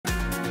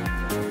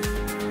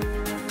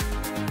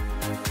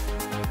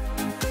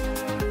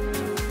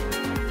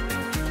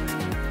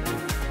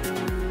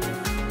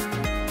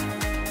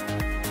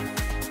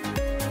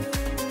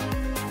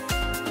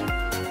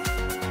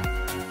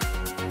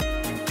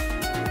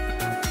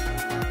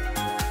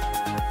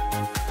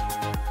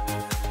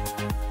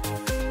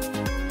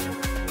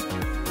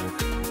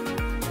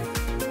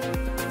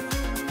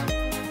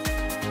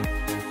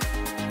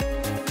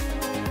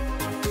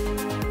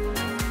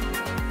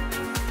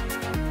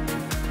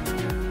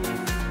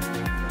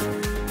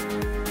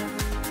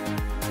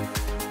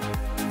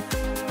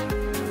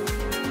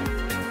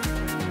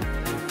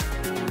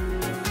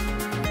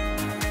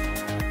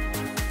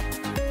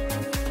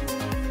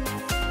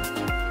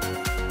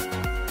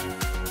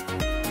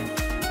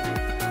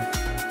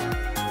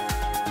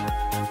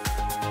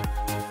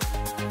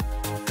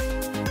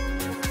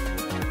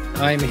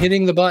I'm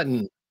hitting the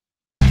button.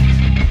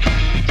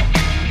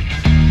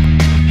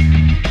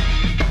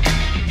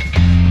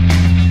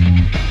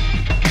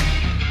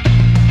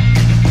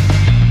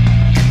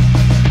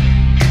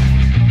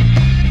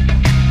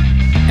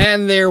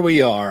 And there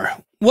we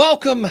are.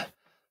 Welcome,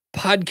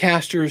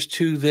 podcasters,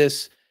 to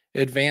this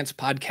Advanced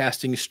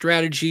Podcasting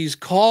Strategies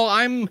call.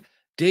 I'm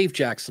Dave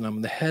Jackson.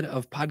 I'm the head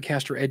of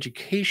podcaster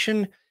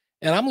education,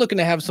 and I'm looking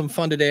to have some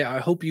fun today. I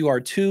hope you are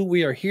too.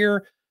 We are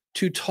here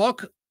to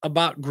talk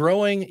about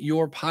growing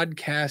your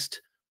podcast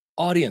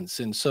audience.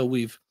 And so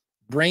we've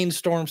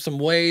brainstormed some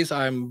ways.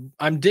 I'm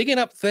digging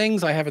up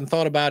things I haven't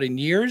thought about in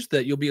years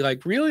that you'll be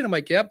like, really? And I'm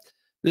like, yep,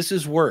 this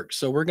is work.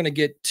 So we're going to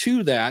get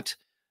to that.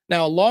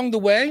 Now, along the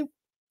way,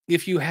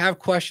 if you have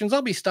questions,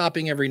 I'll be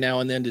stopping every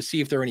now and then to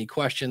see if there are any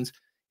questions.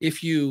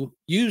 If you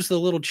use the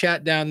little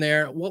chat down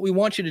there, what we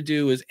want you to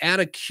do is add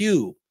a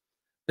queue.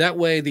 That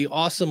way the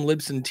awesome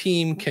Libsyn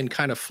team can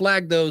kind of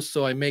flag those,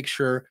 so I make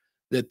sure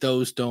that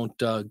those don't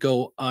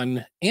go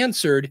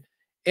unanswered.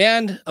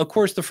 And of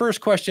course, the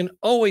first question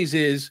always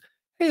is,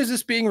 hey, is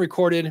this being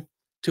recorded?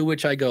 To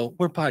which I go,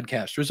 we're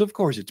podcasters. Of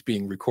course it's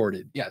being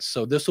recorded. Yes,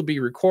 so this will be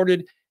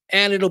recorded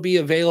and it'll be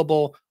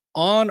available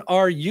on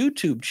our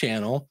YouTube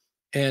channel.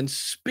 And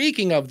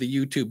speaking of the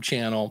YouTube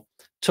channel,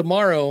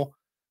 tomorrow,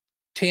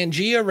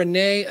 Tangia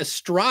Renee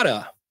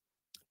Estrada,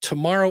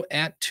 tomorrow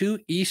at 2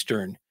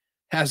 Eastern,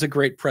 has a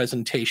great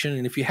presentation.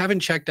 And if you haven't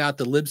checked out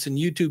the Libsyn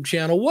YouTube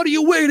channel, what are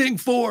you waiting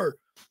for?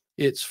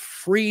 It's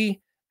free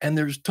and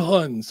there's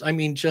tons, I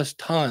mean, just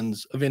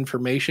tons of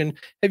information.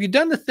 Have you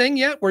done the thing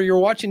yet where you're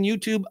watching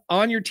YouTube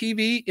on your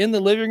TV in the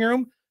living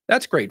room?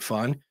 That's great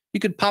fun. You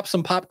could pop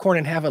some popcorn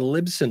and have a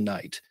Libsyn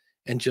night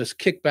and just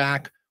kick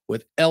back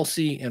with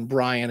Elsie and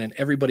Brian and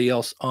everybody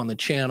else on the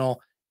channel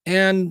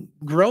and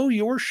grow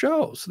your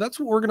show. So that's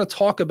what we're going to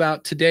talk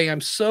about today.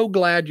 I'm so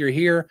glad you're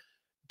here.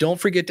 Don't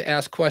forget to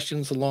ask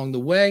questions along the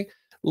way.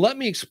 Let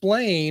me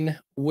explain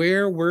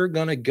where we're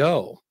going to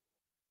go,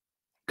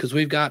 because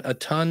we've got a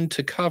ton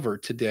to cover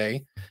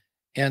today.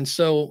 And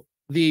so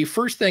the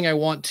first thing I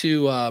want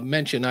to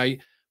mention, I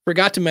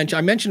forgot to mention,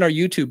 I mentioned our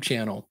YouTube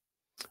channel,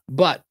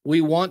 but we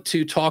want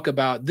to talk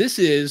about, this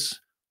is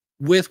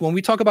when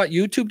we talk about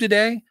YouTube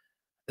today,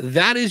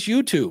 that is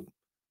YouTube.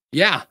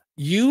 Yeah,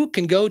 you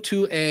can go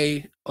to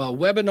a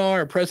webinar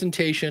or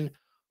presentation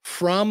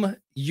from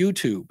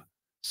YouTube.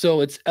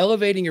 So it's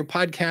elevating your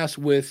podcast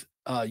with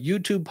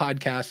YouTube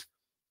podcasts.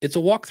 It's a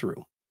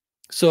walkthrough.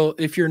 So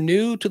if you're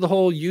new to the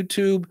whole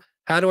YouTube,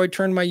 how do I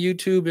turn my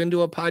YouTube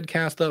into a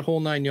podcast, that whole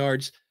 9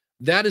 yards,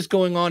 that is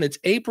going on. It's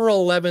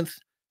April 11th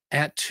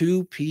at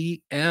 2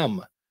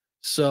 p.m.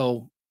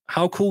 So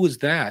how cool is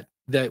that?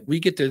 That we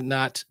get to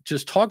not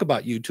just talk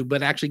about YouTube,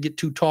 but actually get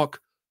to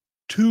talk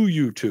to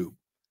YouTube.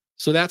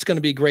 So that's going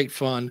to be great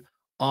fun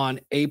on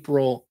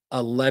April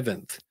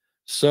 11th.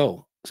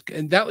 So,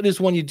 and that is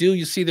when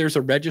you see there's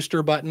a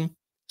register button.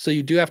 So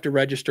you do have to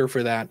register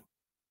for that.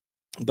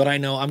 But I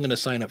know I'm going to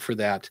sign up for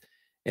that.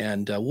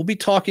 And we'll be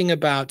talking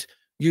about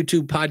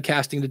YouTube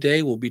podcasting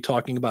today. We'll be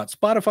talking about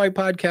Spotify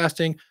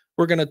podcasting.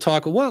 We're going to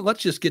talk, well,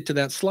 let's just get to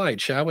that slide,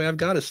 shall we? I've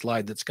got a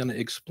slide that's going to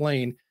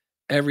explain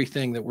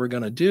everything that we're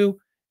going to do.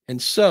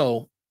 And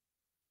so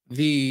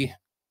if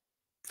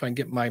I can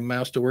get my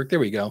mouse to work, there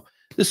we go.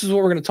 This is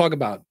what we're going to talk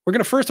about. We're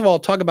going to first of all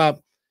talk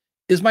about,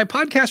 is my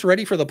podcast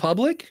ready for the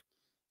public?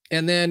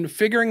 And then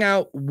figuring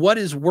out what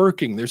is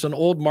working. There's an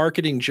old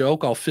marketing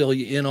joke I'll fill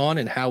you in on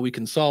and how we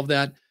can solve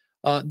that.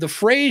 The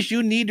phrase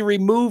you need to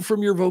remove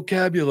from your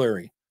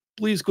vocabulary.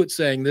 Please quit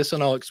saying this,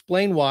 and I'll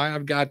explain why.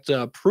 I've got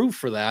proof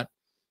for that.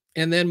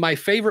 And then my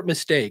favorite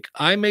mistake.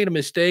 I made a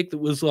mistake that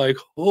was like,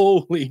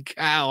 holy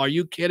cow, are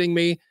you kidding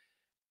me?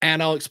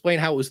 And I'll explain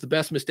how it was the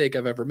best mistake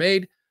I've ever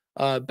made.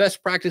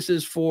 Best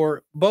practices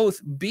for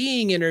both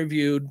being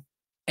interviewed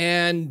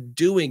and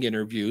doing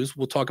interviews.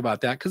 We'll talk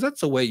about that because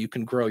that's the way you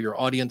can grow your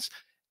audience.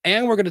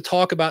 And we're going to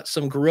talk about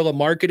some guerrilla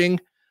marketing.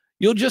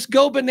 You'll just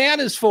go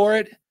bananas for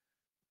it.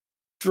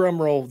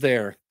 Drum roll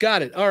there.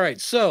 Got it. All right.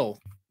 So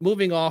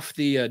moving off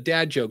the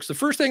dad jokes, the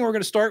first thing we're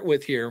going to start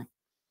with here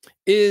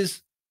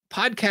is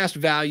podcast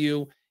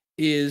value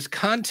is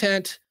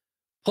content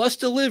plus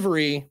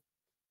delivery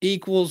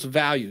equals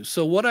value.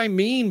 So what I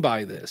mean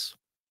by this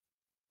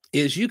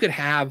is you could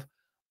have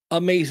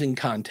amazing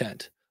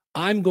content.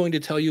 I'm going to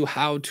tell you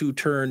how to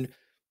turn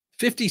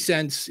 50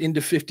 cents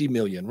into 50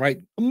 million, right?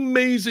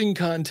 Amazing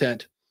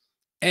content.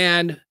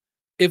 And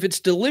if it's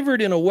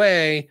delivered in a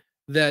way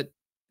that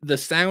the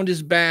sound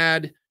is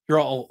bad, you're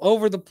all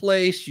over the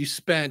place, you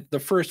spent the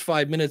first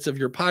 5 minutes of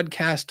your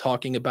podcast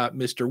talking about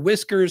Mr.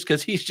 Whiskers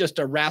because he's just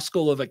a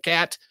rascal of a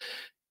cat.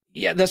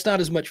 Yeah, that's not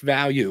as much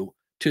value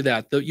to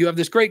that. You have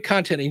this great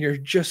content and you're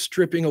just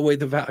stripping away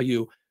the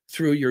value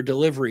through your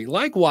delivery.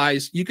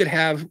 Likewise, you could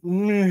have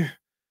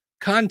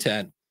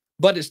content,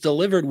 but it's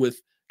delivered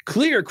with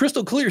clear,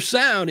 crystal clear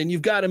sound, and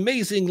you've got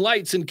amazing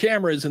lights and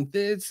cameras. And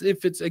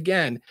if it's,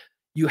 again,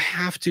 you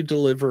have to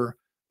deliver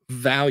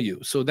value.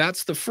 So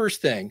that's the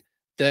first thing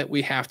that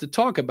we have to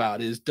talk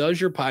about is, does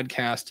your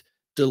podcast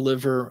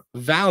deliver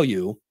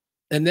value?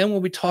 And then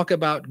when we talk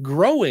about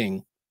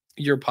growing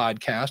your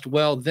podcast,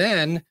 well,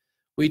 then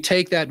we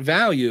take that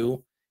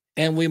value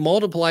and we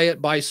multiply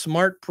it by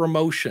smart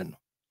promotion.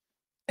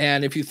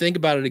 And if you think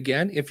about it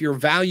again, if your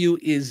value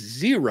is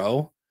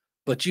 0,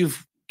 but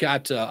you've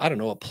got, I don't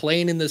know, a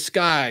plane in the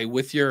sky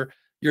with your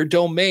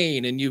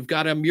domain, and you've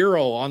got a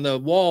mural on the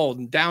wall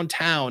in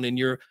downtown, and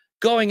you're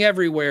going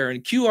everywhere,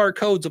 and QR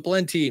codes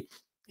aplenty.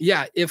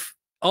 Yeah, if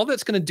all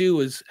that's going to do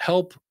is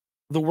help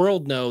the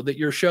world know that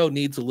your show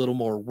needs a little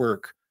more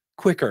work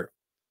quicker.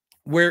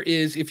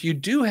 Whereas if you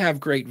do have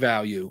great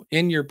value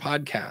in your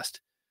podcast,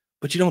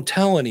 but you don't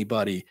tell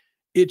anybody,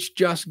 it's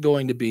just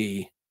going to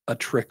be a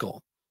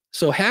trickle.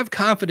 So have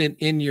confidence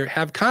in your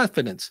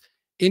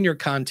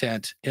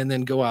content, and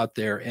then go out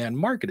there and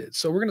market it.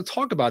 So we're going to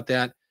talk about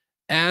that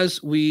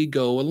as we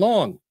go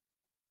along.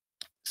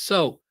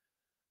 So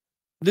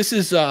this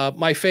is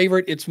my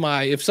favorite.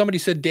 If somebody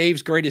said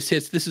Dave's greatest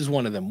hits, this is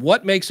one of them.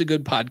 What makes a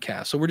good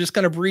podcast? So we're just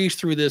going to breeze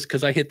through this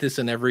because I hit this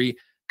in every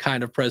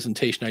kind of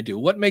presentation I do.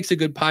 What makes a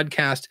good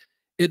podcast?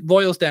 It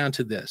boils down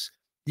to this.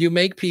 You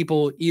make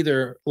people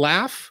either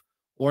laugh,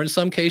 or in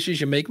some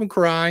cases you make them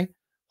cry.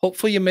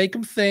 Hopefully you make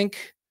them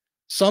think.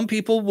 Some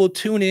people will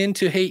tune in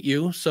to hate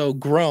you, so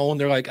groan.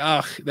 They're like,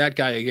 ugh, that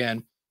guy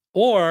again.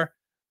 Or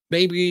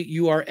maybe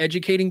you are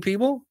educating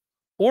people,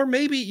 or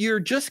maybe you're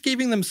just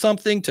giving them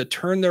something to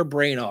turn their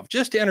brain off,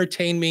 just to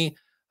entertain me.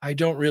 I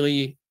don't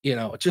really,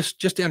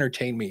 just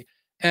entertain me.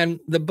 And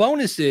the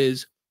bonus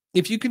is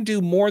if you can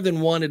do more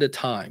than one at a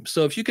time.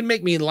 So if you can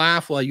make me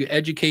laugh while you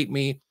educate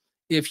me,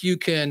 if you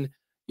can,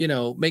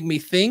 make me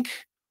think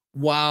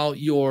while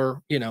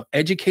you're,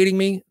 educating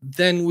me,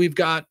 then we've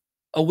got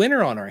a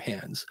winner on our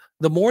hands.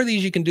 The more of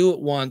these you can do at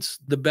once,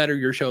 the better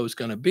your show is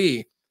going to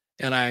be.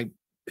 And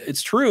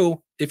it's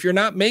true. If you're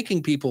not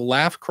making people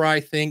laugh, cry,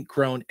 think,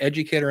 groan,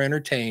 educate, or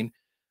entertain,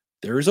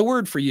 there is a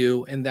word for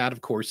you. And that,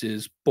 of course,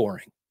 is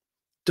boring.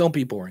 Don't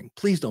be boring.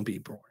 Please don't be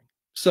boring.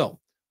 So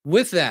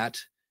with that,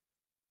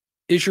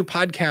 is your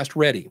podcast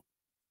ready?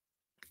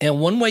 And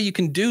one way you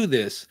can do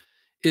this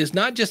is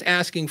not just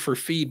asking for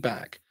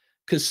feedback,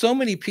 because so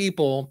many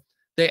people,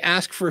 they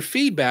ask for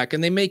feedback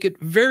and they make it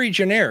very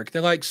generic.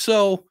 They're like,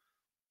 so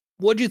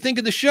what do you think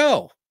of the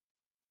show?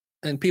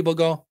 And people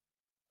go,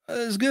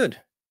 it's good.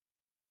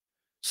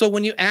 So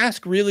when you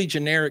ask really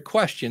generic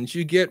questions,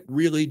 you get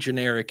really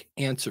generic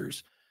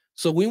answers.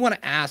 So we want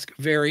to ask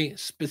very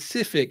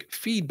specific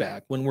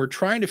feedback when we're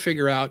trying to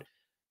figure out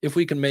if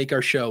we can make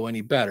our show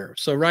any better.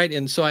 So, right.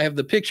 And so I have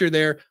the picture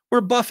there.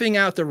 We're buffing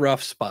out the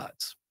rough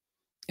spots.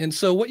 And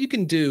so what you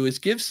can do is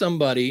give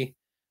somebody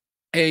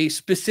a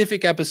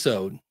specific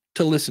episode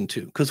to listen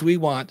to, because we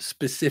want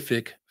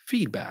specific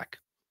feedback.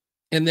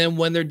 And then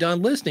when they're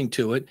done listening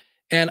to it,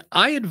 and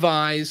I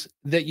advise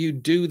that you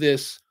do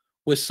this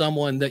with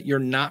someone that you're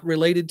not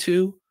related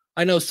to.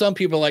 I know some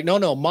people are like,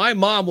 no, my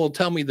mom will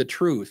tell me the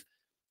truth.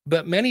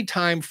 But many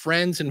times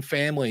friends and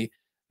family,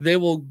 they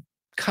will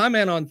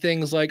comment on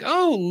things like,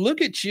 oh,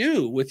 look at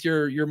you with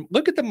your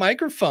look at the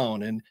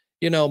microphone. And,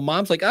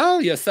 mom's like, oh,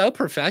 you're so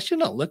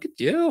professional. Look at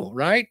you.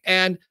 Right.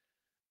 And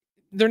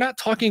they're not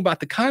talking about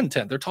the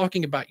content. They're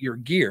talking about your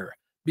gear,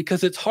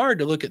 because it's hard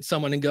to look at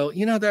someone and go,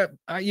 that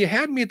you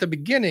had me at the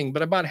beginning,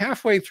 but about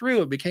halfway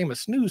through, it became a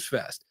snooze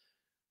fest.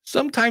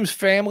 Sometimes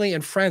family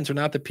and friends are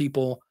not the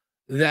people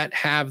that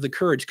have the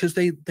courage, because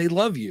they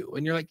love you.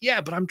 And you're like, yeah,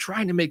 but I'm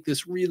trying to make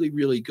this really,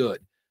 really good.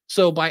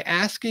 So by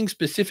asking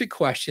specific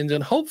questions,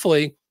 and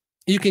hopefully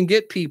you can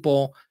get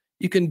people,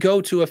 you can go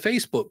to a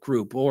Facebook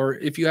group, or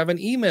if you have an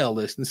email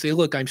list and say,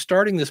 look, I'm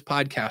starting this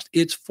podcast.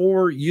 It's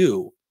for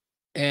you.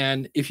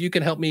 And if you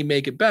can help me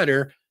make it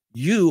better,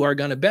 you are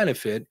going to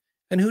benefit.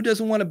 And who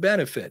doesn't want to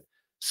benefit?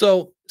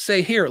 So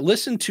say, here,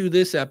 listen to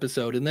this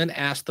episode, and then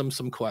ask them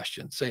some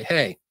questions. Say,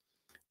 hey,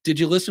 did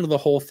you listen to the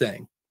whole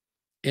thing?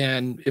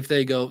 And if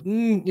they go,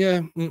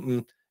 yeah,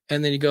 and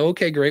then you go,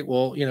 okay, great.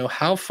 Well,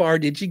 how far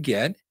did you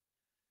get?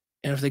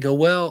 And if they go,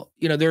 well,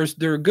 there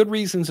are good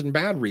reasons and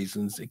bad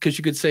reasons, because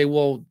you could say,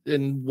 well,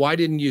 and why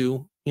did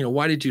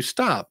you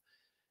stop?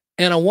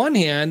 And on one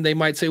hand, they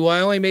might say, well,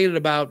 I only made it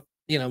about,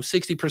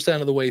 60%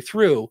 of the way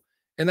through.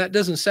 And that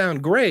doesn't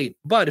sound great.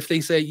 But if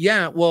they say,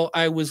 yeah, well,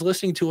 I was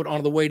listening to it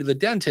on the way to the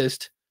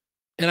dentist,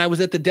 and I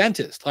was at the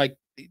dentist, like,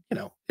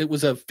 it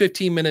was a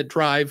 15-minute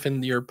drive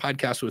and your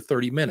podcast was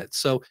 30 minutes.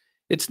 So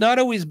it's not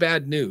always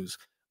bad news,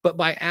 but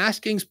by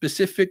asking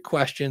specific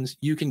questions,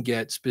 you can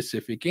get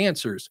specific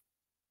answers.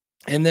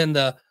 And then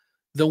the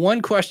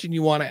one question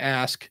you want to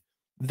ask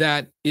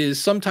that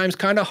is sometimes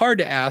kind of hard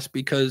to ask,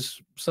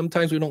 because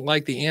sometimes we don't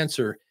like the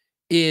answer,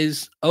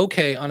 is,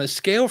 okay, on a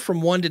scale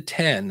from 1 to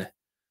 10,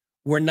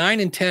 where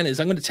 9 and 10 is,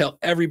 I'm going to tell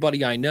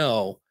everybody I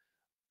know,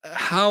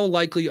 how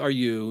likely are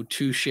you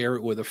to share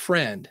it with a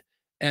friend?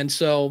 And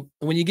so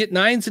when you get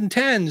 9s and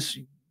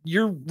 10s,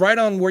 you're right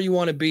on where you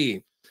want to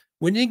be.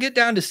 When you get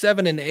down to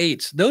 7 and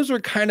 8s, those are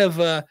kind of,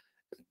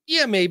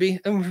 yeah, maybe.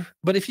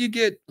 But if you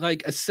get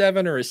like a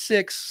 7 or a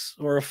 6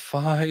 or a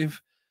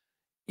 5,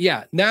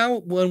 yeah. Now,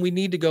 when we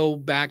need to go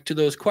back to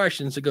those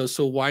questions to go,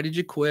 so why did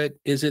you quit?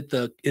 Is it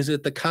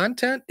the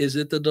content? Is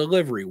it the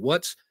delivery?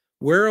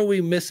 Where are we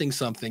missing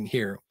something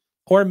here?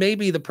 or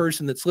maybe the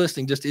person that's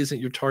listening just isn't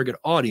your target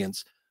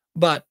audience.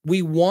 But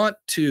we want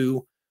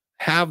to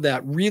have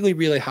that really,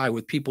 really high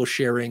with people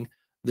sharing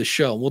the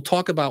show. We'll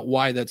talk about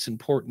why that's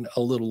important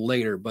a little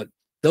later, but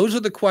those are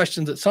the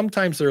questions that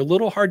sometimes they're a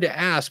little hard to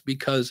ask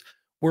because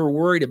we're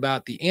worried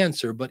about the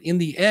answer. But in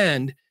the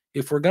end,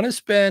 if we're going to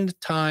spend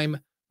time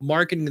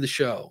marketing the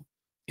show,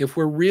 if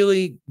we're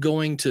really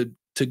going to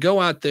go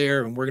out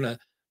there and we're going to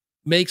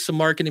make some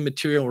marketing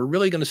material, we're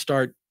really going to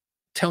start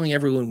telling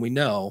everyone we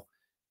know,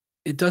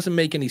 it doesn't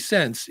make any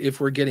sense if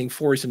we're getting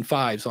 4s and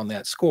 5s on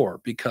that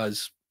score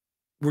because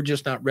we're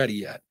just not ready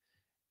yet.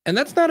 And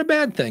that's not a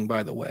bad thing,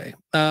 by the way.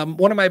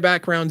 One of my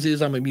backgrounds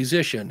is I'm a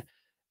musician,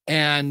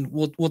 and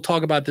we'll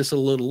talk about this a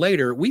little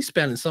later. We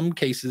spent in some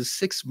cases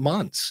 6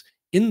 months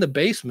in the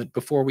basement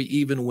before we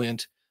even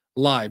went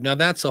live. Now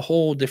that's a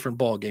whole different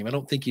ballgame. I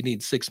don't think you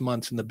need 6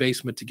 months in the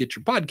basement to get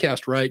your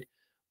podcast right,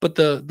 but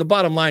the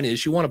bottom line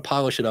is you want to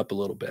polish it up a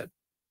little bit.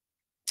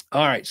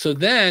 All right, so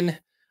then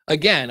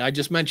again, I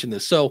just mentioned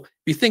this. So if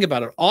you think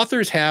about it,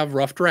 authors have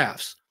rough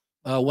drafts.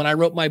 When I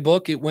wrote my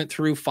book, it went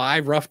through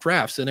 5 rough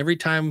drafts, and every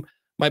time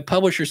my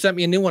publisher sent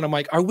me a new one, I'm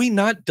like, are we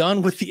not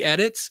done with the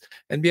edits?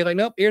 And be like,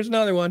 nope, here's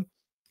another one.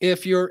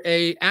 If you're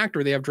a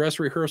actor, they have dress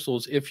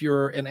rehearsals. If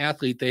you're an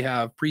athlete, they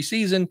have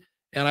preseason.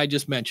 And I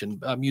just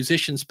mentioned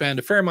musicians spend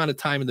a fair amount of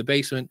time in the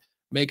basement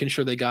making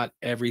sure they got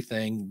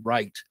everything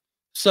right.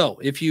 So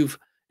if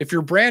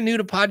you're brand new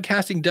to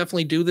podcasting,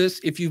 definitely do this.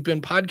 If you've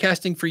been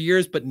podcasting for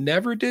years but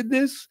never did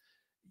this,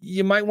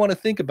 you might want to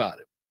think about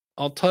it.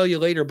 I'll tell you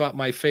later about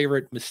my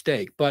favorite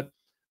mistake. But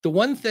the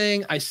one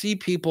thing I see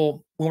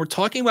people, when we're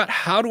talking about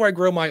how do I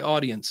grow my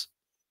audience,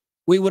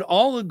 we would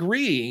all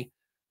agree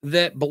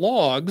that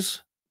blogs,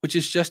 which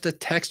is just a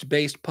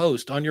text-based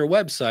post on your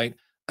website,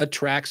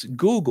 attracts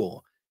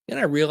Google. And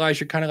I realize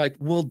you're kind of like,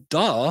 well,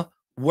 duh,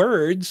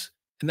 words.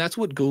 And that's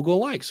what Google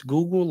likes.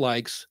 Google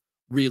likes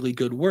really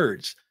good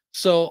words.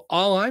 So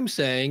all I'm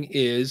saying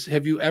is,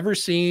 have you ever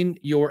seen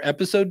your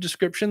episode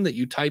description that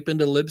you type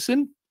into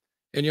Libsyn?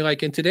 And you're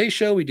like, in today's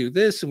show, we do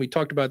this and we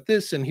talked about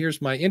this, and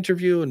here's my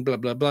interview and blah,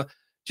 blah, blah.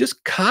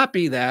 Just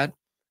copy that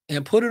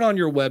and put it on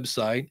your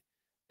website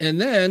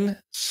and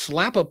then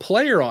slap a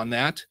player on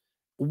that.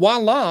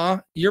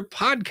 Voila, your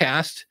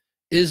podcast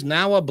is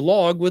now a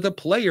blog with a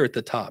player at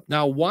the top.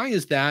 Now, why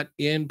is that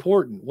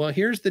important? Well,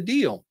 here's the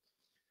deal.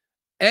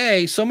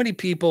 So many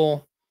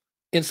people,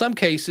 in some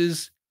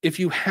cases, if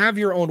you have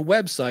your own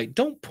website,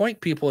 don't point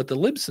people at the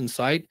Libsyn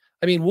site.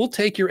 I mean, we'll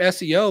take your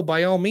SEO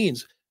by all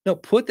means. No,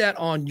 put that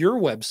on your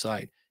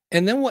website.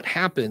 And then what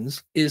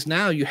happens is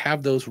now you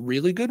have those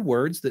really good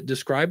words that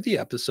describe the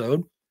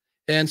episode.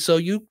 And so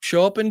you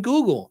show up in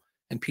Google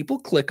and people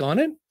click on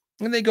it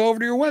and they go over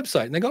to your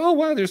website and they go, oh,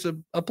 wow, there's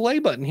a play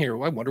button here.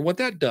 Well, I wonder what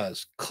that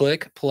does.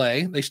 Click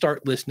play. They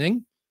start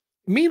listening.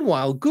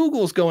 Meanwhile,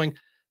 Google's going,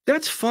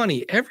 that's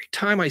funny. Every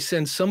time I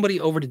send somebody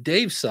over to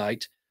Dave's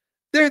site,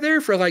 they're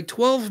there for like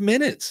 12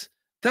 minutes.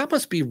 That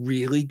must be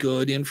really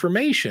good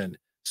information.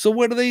 So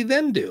what do they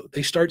then do?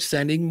 They start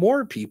sending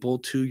more people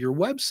to your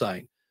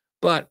website.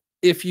 But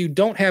if you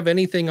don't have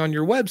anything on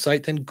your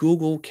website, then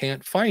Google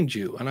can't find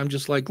you. And I'm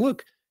just like,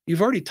 look,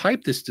 you've already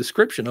typed this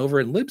description over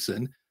in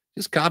Libsyn.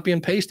 Just copy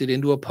and paste it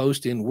into a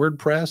post in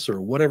WordPress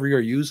or whatever you're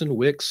using,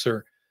 Wix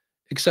or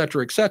et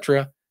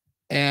cetera,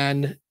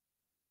 and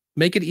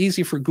make it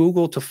easy for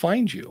Google to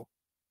find you.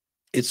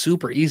 It's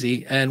super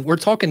easy. And we're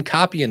talking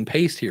copy and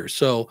paste here.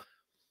 So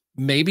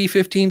maybe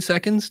 15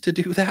 seconds to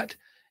do that.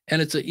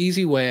 And it's an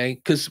easy way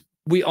because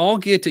we all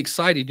get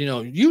excited. You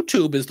know,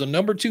 YouTube is the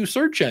 #2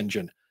 search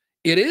engine.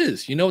 It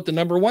is. You know what the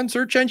 #1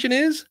 search engine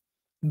is?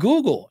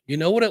 Google. You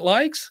know what it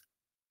likes?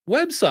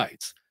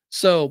 Websites.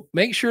 So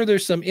make sure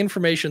there's some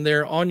information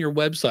there on your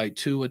website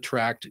to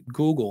attract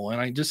Google. And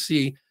I just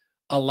see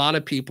a lot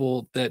of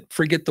people that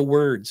forget the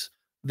words.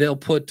 They'll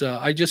put,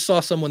 I just saw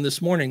someone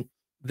this morning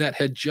that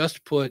had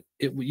just put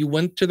it, you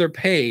went to their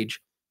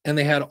page and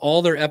they had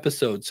all their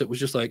episodes. So it was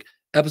just like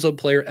episode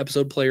player,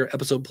 episode player,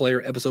 episode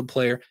player, episode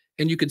player,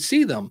 and you could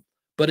see them.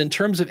 But in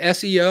terms of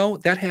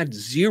SEO, that had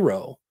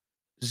zero,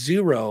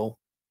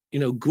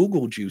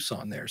 Google juice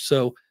on there.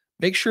 So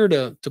make sure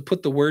to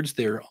put the words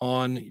there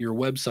on your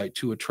website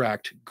to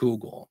attract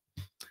Google.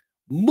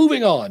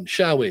 Moving on,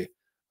 shall we?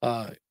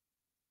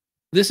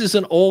 This is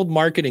an old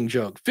marketing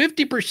joke.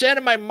 50%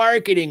 of my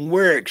marketing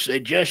works. I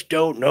just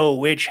don't know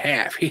which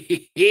half.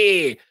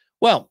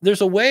 Well,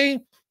 there's a way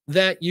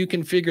that you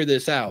can figure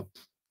this out.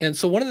 And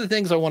so one of the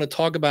things I want to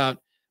talk about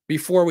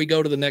before we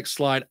go to the next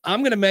slide, I'm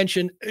going to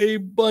mention a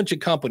bunch of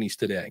companies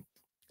today.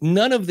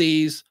 None of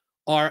these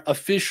are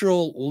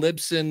official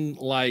Libsyn,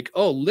 like,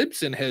 oh,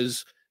 Libsyn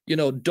has,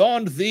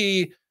 donned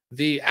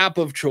the app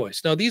of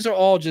choice. Now, these are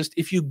all just,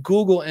 if you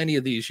Google any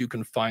of these, you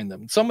can find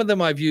them. Some of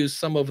them I've used,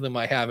 some of them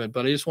I haven't,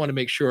 but I just want to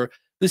make sure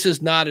this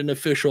is not an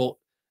official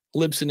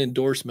Libsyn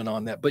endorsement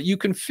on that. But you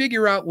can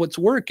figure out what's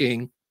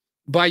working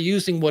by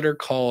using what are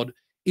called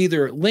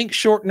either link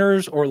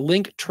shorteners or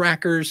link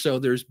trackers. So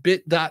there's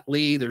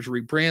bit.ly, there's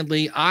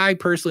Rebrandly. I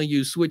personally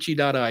use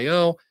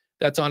switchy.io.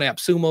 That's on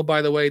AppSumo,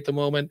 by the way, at the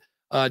moment.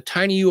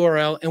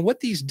 TinyURL. And what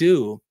these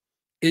do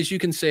is you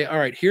can say, all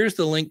right, here's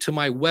the link to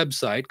my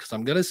website, because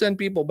I'm going to send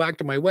people back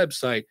to my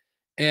website,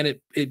 and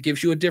it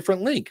gives you a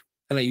different link.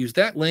 And I use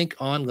that link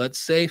on, let's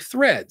say,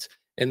 Threads.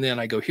 And then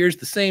I go, here's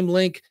the same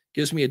link,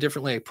 gives me a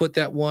different link. I put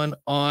that one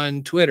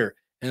on Twitter,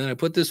 and then I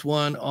put this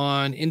one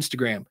on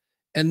Instagram.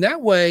 And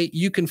that way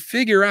you can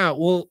figure out,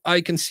 well,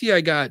 I can see I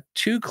got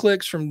 2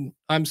 clicks from,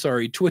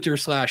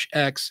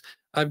 Twitter/X.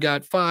 I've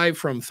got 5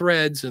 from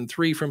Threads and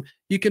 3 from,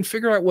 you can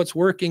figure out what's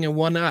working and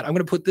what not. I'm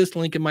going to put this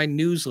link in my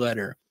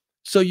newsletter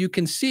so you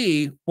can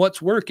see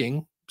what's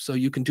working, so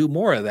you can do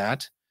more of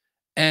that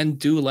and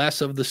do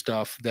less of the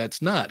stuff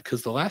that's not.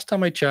 Because the last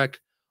time I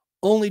checked,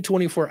 only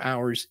 24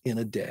 hours in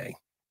a day.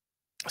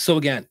 So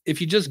again,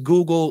 if you just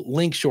Google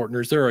link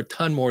shorteners, there are a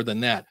ton more than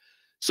that.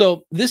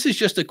 So this is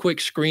just a quick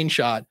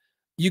screenshot.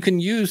 You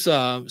can use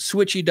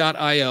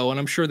switchy.io, and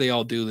I'm sure they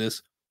all do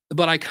this,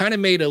 but I kind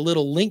of made a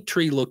little link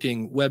tree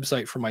looking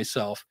website for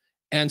myself.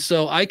 And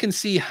so I can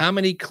see how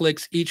many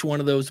clicks each one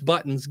of those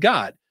buttons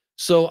got.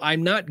 So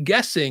I'm not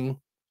guessing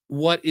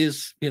what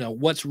is,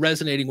 what's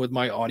resonating with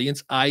my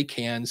audience. I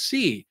can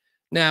see.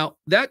 Now,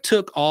 that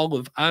took all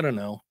of,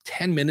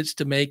 10 minutes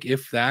to make,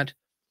 if that.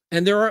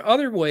 And there are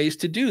other ways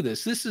to do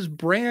this. This is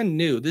brand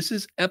new. This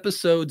is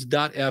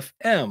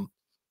episodes.fm,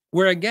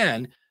 where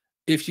again,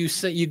 if you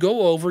say you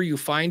go over, you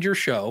find your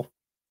show,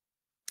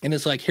 and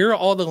it's like, here are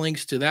all the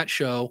links to that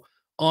show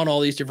on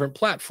all these different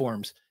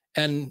platforms.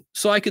 And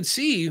so I could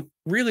see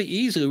really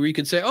easily where you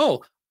could say,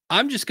 oh,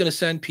 I'm just going to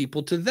send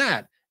people to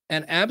that.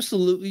 And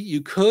absolutely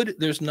you could.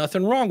 There's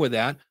nothing wrong with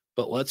that.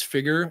 But let's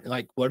figure,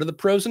 like, what are the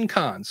pros and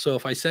cons? So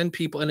if I send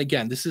people, and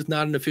again, this is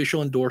not an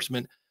official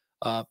endorsement,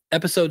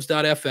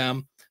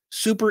 episodes.fm,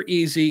 super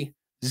easy,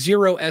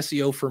 0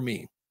 SEO for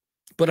me.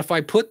 But if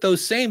I put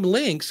those same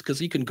links,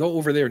 because you can go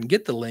over there and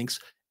get the links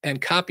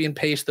and copy and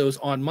paste those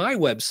on my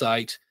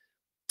website,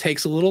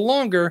 takes a little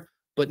longer.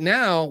 But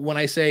now when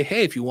I say,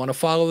 hey, if you want to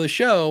follow the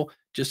show,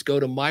 just go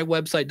to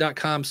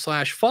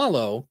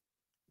mywebsite.com/follow.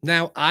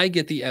 Now I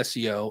get the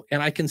SEO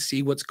and I can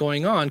see what's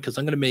going on, because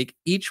I'm going to make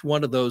each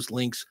one of those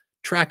links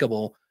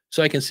trackable.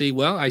 So I can see,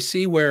 well, I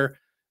see where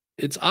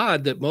it's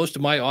odd that most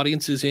of my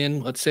audience is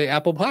in, let's say,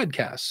 Apple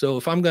Podcasts. So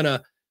if I'm going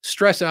to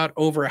stress out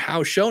over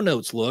how show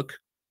notes look,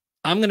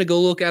 I'm going to go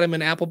look at them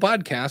in Apple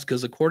Podcasts,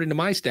 because according to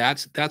my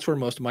stats, that's where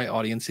most of my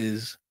audience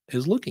is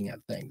looking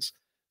at things.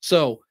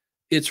 So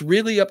it's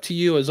really up to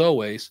you as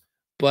always,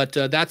 but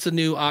that's a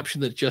new option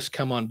that just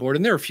come on board.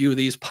 And there are a few of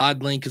these.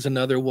 Podlink is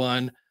another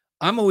one.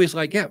 I'm always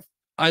like, yeah,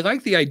 I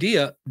like the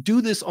idea. Do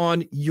this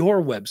on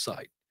your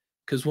website,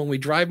 because when we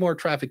drive more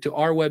traffic to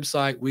our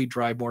website, we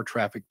drive more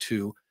traffic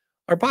to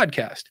our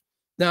podcast.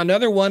 Now,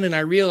 another one, and I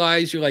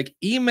realize you're like,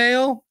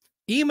 email,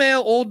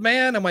 old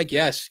man. I'm like,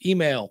 yes,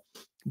 email,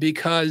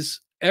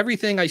 because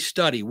everything I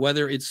study,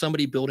 whether it's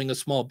somebody building a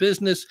small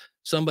business,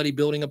 somebody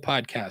building a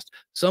podcast,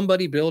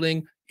 somebody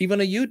building even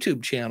a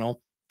YouTube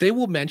channel, they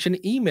will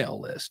mention email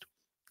list.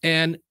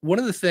 And one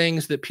of the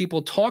things that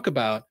people talk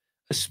about,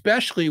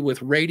 especially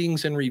with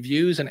ratings and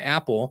reviews and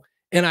Apple,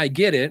 and I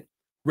get it,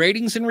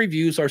 ratings and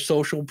reviews are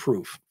social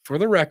proof. For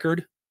the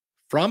record,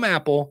 from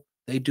Apple,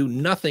 they do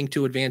nothing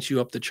to advance you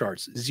up the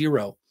charts,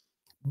 0.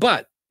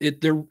 But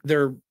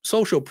they're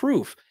social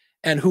proof.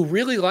 And who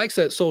really likes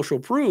that social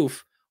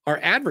proof are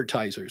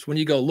advertisers. When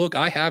you go, look,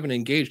 I have an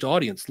engaged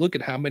audience. Look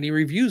at how many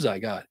reviews I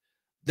got.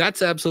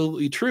 That's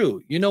absolutely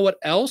true. You know what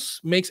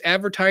else makes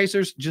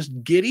advertisers just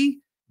giddy?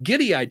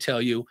 Giddy, I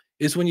tell you,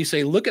 is when you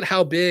say, look at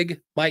how big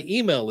my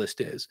email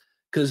list is,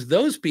 because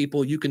those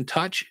people you can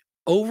touch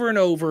over and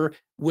over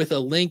with a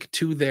link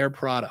to their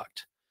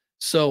product.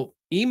 So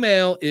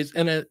email is,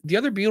 and the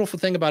other beautiful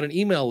thing about an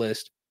email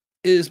list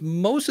is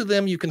most of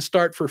them you can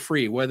start for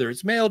free, whether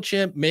it's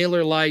MailChimp,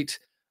 MailerLite,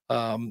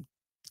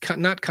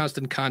 not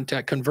Constant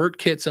Contact,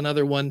 ConvertKit's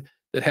another one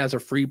that has a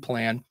free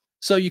plan.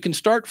 So you can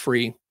start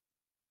free.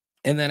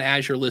 And then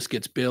as your list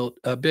gets built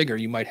bigger,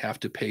 you might have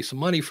to pay some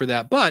money for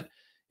that. But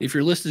if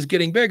your list is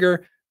getting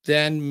bigger,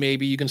 then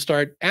maybe you can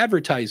start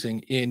advertising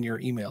in your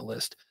email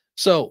list.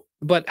 So,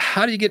 but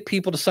how do you get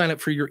people to sign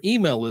up for your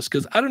email list?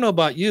 Because I don't know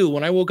about you,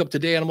 when I woke up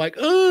today and I'm like,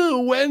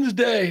 oh,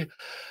 Wednesday,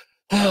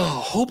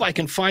 oh, hope I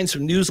can find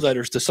some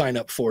newsletters to sign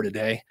up for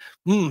today.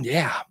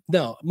 Yeah,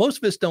 no, most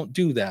of us don't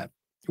do that.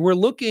 We're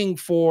looking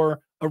for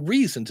a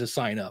reason to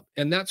sign up.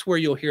 And that's where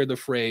you'll hear the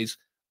phrase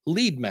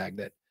lead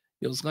magnet.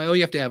 You'll say, oh,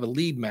 you have to have a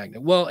lead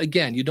magnet. Well,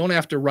 again, you don't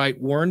have to write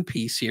War and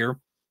Peace here.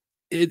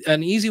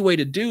 An easy way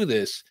to do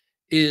this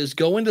is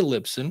go into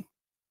Libsyn,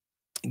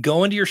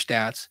 go into your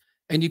stats,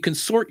 and you can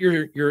sort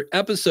your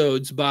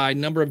episodes by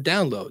number of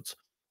downloads.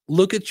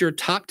 Look at your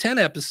top 10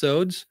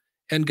 episodes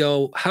and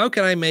go, how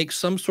can I make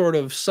some sort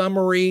of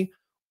summary?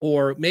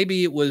 Or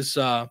maybe it was,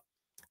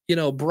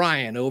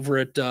 Brian over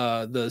at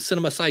the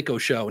Cinema Psycho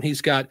show, and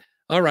he's got,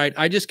 all right,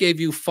 I just gave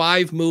you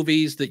 5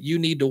 movies that you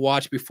need to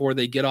watch before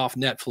they get off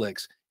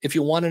Netflix. If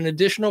you want an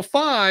additional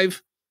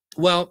 5,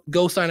 well,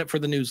 go sign up for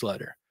the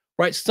newsletter,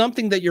 right?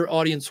 Something that your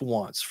audience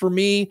wants. For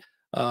me,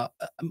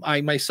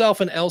 myself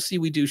and Elsie,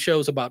 we do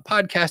shows about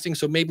podcasting.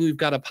 So maybe we've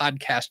got a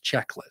podcast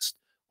checklist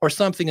or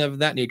something of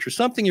that nature,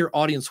 something your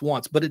audience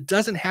wants, but it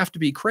doesn't have to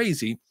be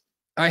crazy.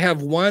 I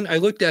have one. I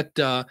looked at,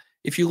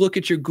 if you look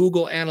at your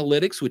Google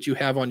Analytics, which you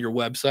have on your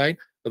website,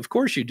 of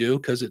course you do,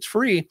 because it's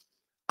free.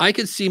 I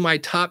could see my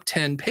top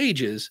 10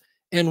 pages.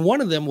 And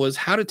one of them was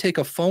how to take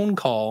a phone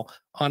call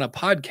on a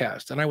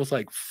podcast. And I was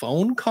like,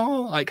 phone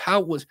call? Like, how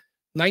was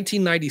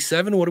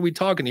 1997? What are we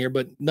talking here?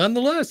 But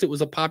nonetheless, it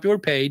was a popular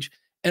page.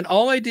 And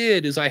all I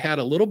did is I had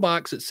a little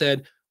box that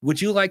said,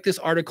 would you like this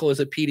article as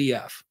a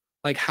PDF?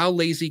 Like, how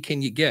lazy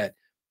can you get?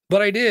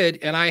 But I did.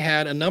 And I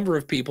had a number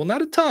of people,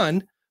 not a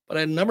ton, but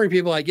I had a number of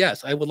people like,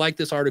 yes, I would like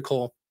this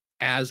article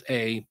as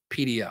a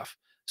PDF.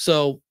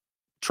 So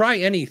try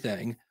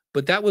anything.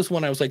 But that was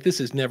when I was like, this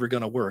is never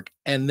going to work.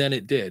 And then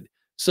it did.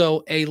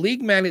 So a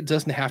lead magnet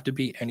doesn't have to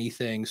be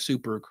anything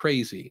super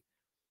crazy,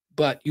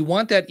 but you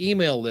want that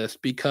email list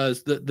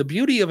because the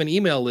beauty of an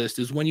email list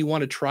is when you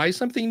want to try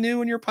something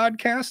new in your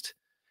podcast,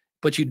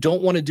 but you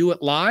don't want to do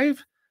it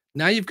live.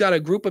 Now you've got a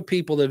group of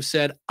people that have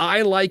said,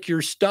 I like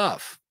your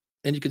stuff.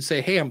 And you can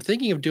say, hey, I'm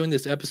thinking of doing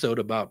this episode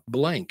about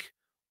blank.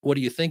 What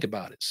do you think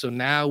about it? So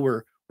now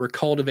we're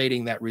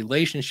cultivating that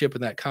relationship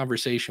and that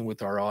conversation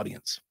with our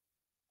audience.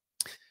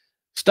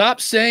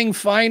 Stop saying,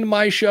 find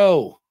my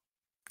show.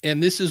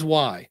 And this is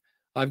why.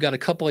 I've got a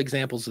couple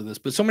examples of this,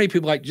 but so many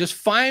people like, just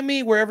find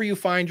me wherever you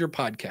find your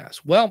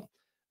podcast. Well,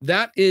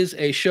 that is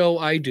a show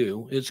I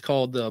do. It's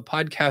called the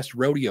Podcast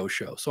Rodeo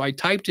Show. So I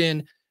typed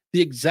in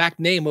the exact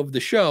name of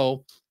the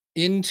show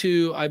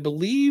into, I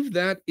believe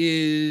that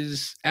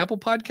is Apple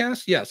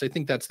Podcasts. Yes, I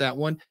think that's that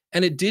one.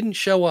 And it didn't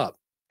show up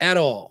at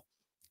all.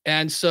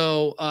 And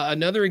so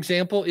another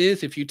example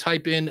is if you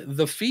type in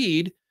The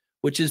Feed,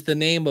 which is the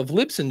name of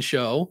Libsyn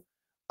Show,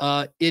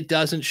 it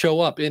doesn't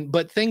show up.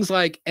 But things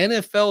like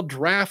NFL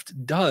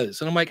Draft does.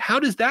 And I'm like, how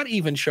does that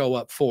even show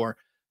up for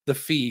The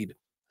Feed?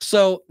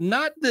 So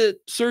not that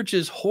search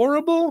is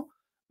horrible,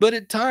 but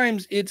at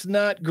times it's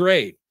not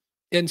great.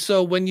 And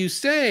so when you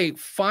say,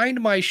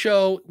 find my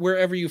show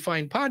wherever you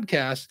find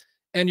podcasts,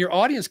 and your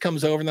audience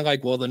comes over and they're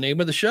like, well, the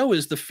name of the show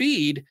is The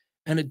Feed,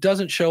 and it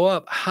doesn't show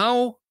up,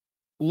 how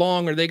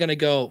long are they going to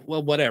go,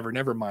 well, whatever,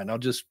 never mind. I'll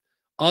just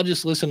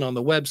listen on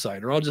the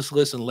website, or I'll just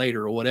listen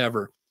later, or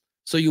whatever.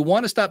 So you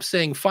want to stop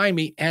saying, find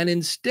me. And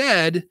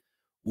instead,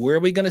 where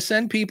are we going to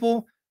send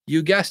people?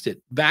 You guessed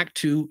it, back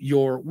to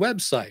your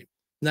website.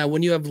 Now,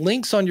 when you have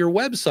links on your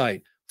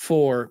website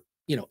for,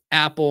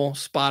 Apple,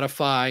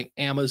 Spotify,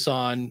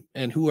 Amazon,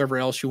 and whoever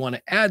else you want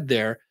to add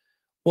there,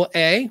 well,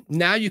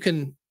 now you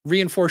can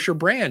reinforce your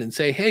brand and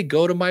say, hey,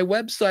 go to my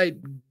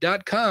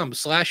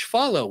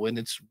website.com/follow. And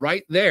it's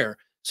right there.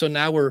 So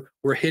now we're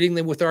hitting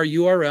them with our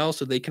URL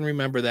so they can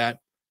remember that.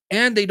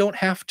 And they don't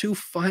have to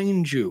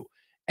find you.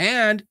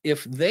 And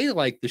if they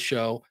like the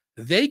show,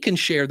 they can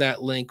share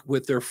that link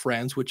with their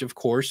friends, which of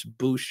course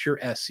boosts your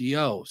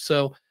SEO.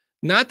 So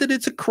not that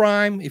it's a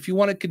crime. If you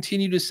want to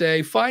continue to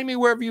say, find me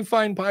wherever you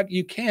find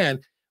you can,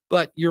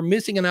 but you're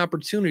missing an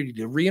opportunity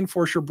to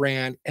reinforce your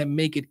brand and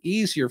make it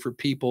easier for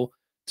people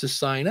to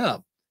sign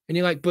up. And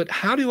you're like, but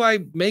how do I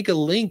make a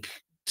link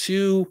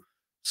to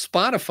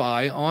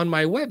Spotify on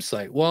my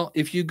website? Well,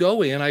 if you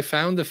go in, I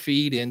found the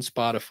feed in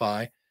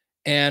Spotify,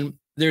 and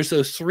there's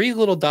those three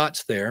little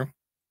dots there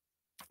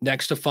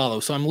next to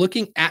follow. So I'm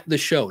looking at the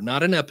show,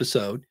 not an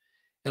episode.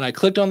 And I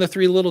clicked on the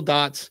three little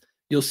dots.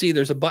 You'll see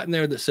there's a button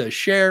there that says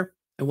share.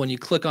 And when you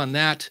click on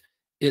that,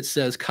 it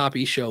says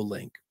copy show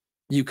link.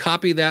 You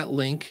copy that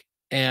link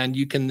and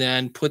you can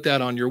then put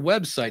that on your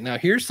website. Now,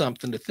 here's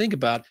something to think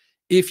about.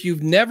 If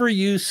you've never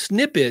used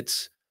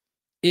snippets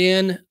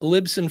in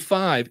Libsyn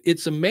 5,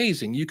 it's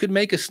amazing. You could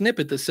make a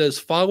snippet that says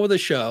follow the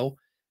show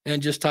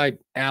and just type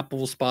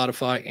Apple,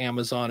 Spotify,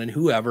 Amazon, and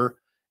whoever,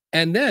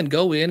 and then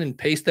go in and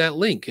paste that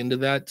link into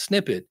that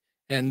snippet,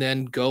 and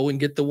then go and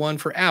get the one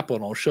for Apple.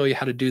 And I'll show you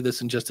how to do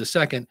this in just a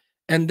second.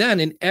 And then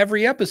in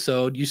every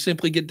episode, you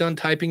simply get done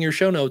typing your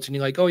show notes and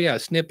you're like, oh yeah,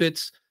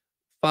 snippets,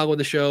 follow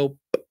the show,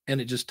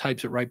 and it just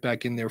types it right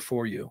back in there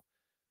for you.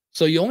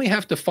 So you only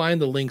have to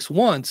find the links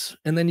once,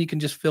 and then you can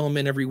just fill them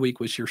in every week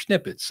with your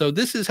snippets. So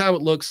this is how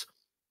it looks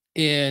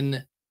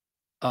in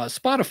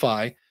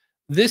Spotify.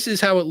 This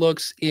is how it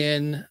looks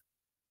in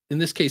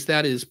this case,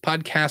 that is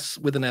podcasts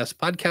with an S,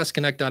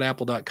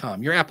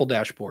 podcastconnect.apple.com, your Apple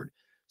dashboard.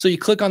 So you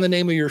click on the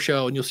name of your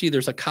show and you'll see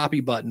there's a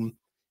copy button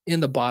in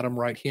the bottom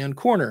right-hand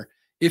corner.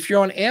 If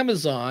you're on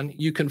Amazon,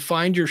 you can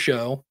find your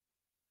show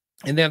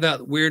and they have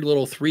that weird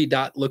little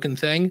 3-dot looking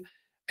thing.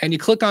 And you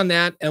click on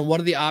that, and one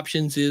of the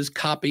options is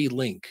copy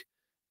link.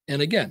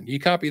 And again, you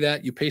copy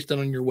that, you paste it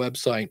on your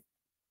website.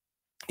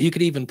 You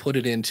could even put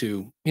it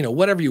into,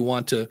 whatever you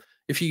want to.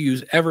 If you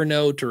use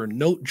Evernote or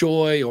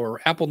NoteJoy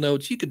or Apple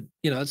Notes, you could,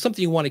 it's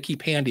something you want to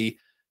keep handy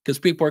because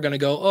people are going to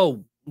go,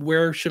 oh,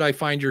 where should I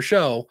find your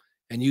show?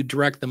 And you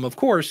direct them, of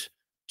course,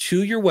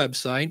 to your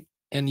website.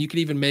 And you could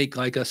even make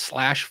like a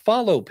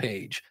 /follow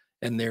page.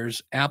 And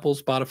there's Apple,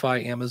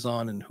 Spotify,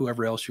 Amazon, and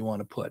whoever else you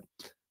want to put.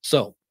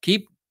 So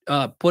keep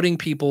putting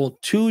people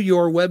to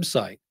your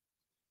website.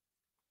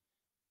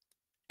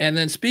 And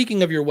then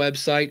speaking of your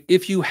website,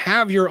 if you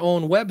have your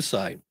own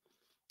website,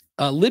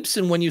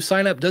 Libsyn, when you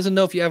sign up, doesn't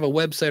know if you have a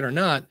website or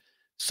not.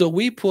 So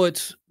we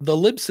put the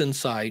Libsyn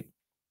site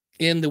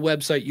in the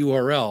website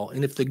URL.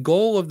 And if the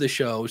goal of the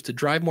show is to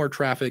drive more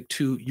traffic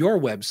to your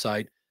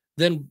website,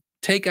 then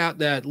take out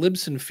that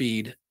Libsyn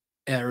feed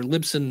or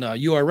Libsyn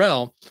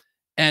URL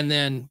and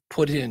then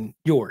put in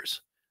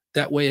yours.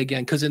 That way,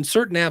 again, because in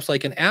certain apps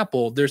like in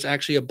Apple, there's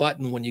actually a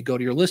button when you go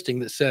to your listing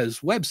that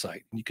says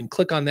website. And you can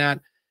click on that,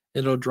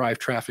 and it'll drive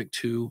traffic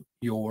to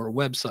your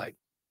website.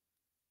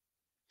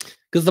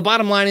 Because the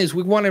bottom line is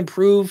we want to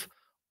improve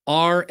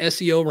our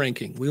SEO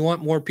ranking. We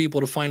want more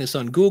people to find us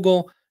on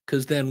Google,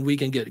 because then we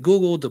can get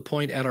Google to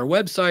point at our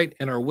website,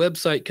 and our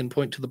website can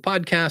point to the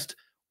podcast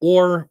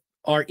or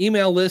our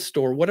email list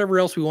or whatever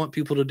else we want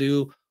people to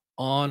do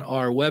on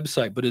our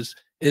website. But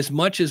as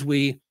much as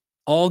we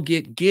all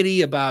get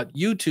giddy about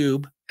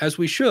YouTube, as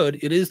we should,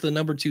 it is the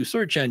 #2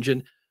 search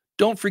engine.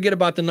 Don't forget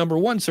about the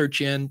 #1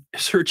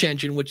 search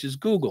engine, which is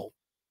Google.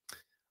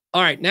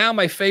 All right, now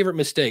my favorite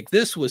mistake.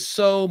 This was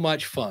so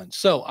much fun.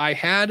 So I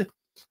have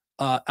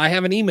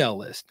an email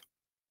list,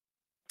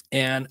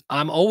 and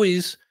I'm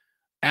always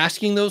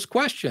asking those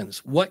questions.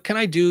 What can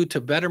I do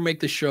to better make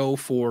the show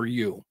for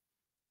you?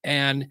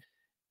 And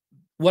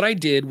what I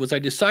did was I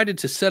decided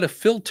to set a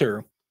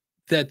filter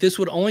that this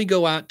would only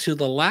go out to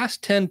the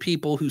last 10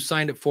 people who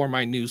signed up for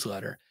my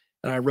newsletter.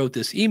 And I wrote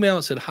this email.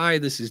 It said, "Hi,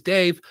 this is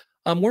Dave.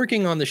 I'm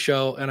working on the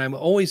show, and I'm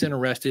always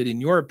interested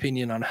in your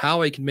opinion on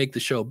how I can make the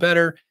show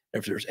better.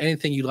 If there's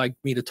anything you'd like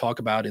me to talk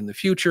about in the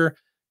future,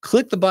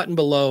 click the button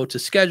below to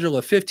schedule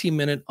a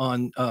 15-minute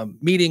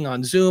meeting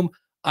on Zoom.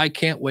 I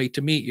can't wait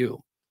to meet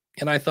you."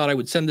 And I thought I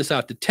would send this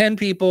out to 10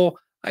 people.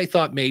 I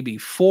thought maybe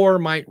 4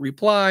 might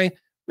reply,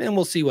 and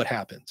we'll see what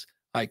happens.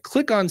 I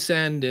click on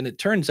send, and it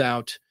turns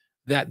out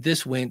that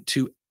this went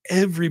to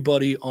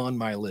everybody on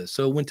my list.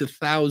 So it went to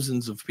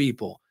thousands of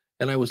people.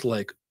 And I was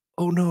like,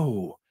 oh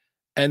no.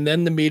 And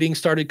then the meeting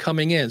started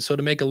coming in. So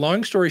to make a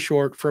long story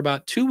short, for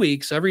about 2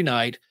 weeks, every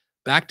night,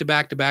 back to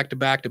back to back to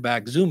back to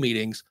back Zoom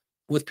meetings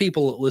with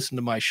people that listen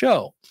to my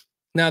show.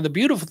 Now, the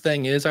beautiful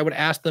thing is I would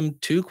ask them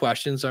 2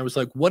 questions. I was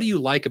like, what do you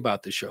like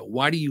about the show?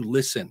 Why do you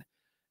listen?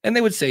 And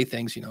they would say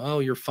things, oh,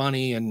 you're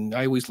funny, and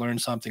I always learn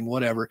something,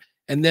 whatever.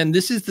 And then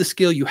this is the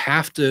skill you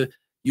have to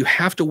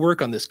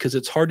work on this, because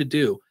it's hard to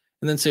do.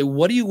 And then say,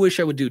 what do you wish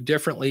I would do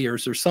differently? Or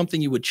is there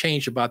something you would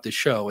change about the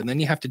show? And then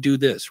you have to do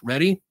this.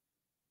 Ready?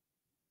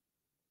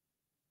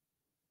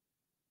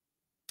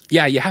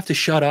 Yeah, you have to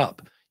shut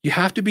up. You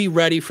have to be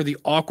ready for the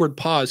awkward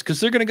pause, because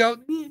they're going to go,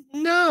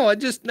 no,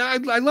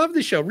 I love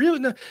the show. Really?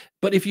 No.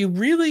 But if you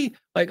really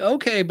like,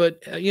 okay,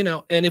 but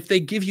and if they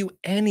give you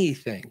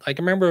anything, like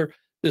I remember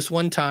this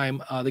one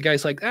time, the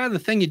guy's like, the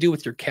thing you do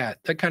with your cat,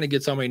 that kind of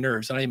gets on my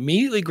nerves. And I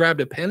immediately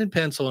grabbed a pen and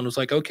pencil and was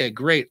like, okay,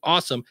 great,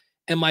 awesome.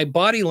 And my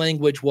body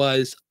language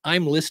was,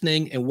 I'm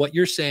listening, and what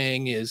you're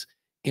saying is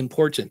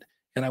important.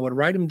 And I would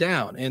write them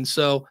down. And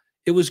so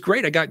it was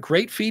great. I got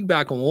great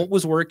feedback on what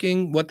was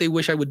working, what they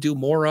wish I would do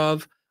more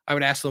of. I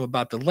would ask them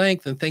about the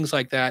length and things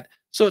like that.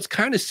 So it's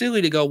kind of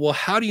silly to go, well,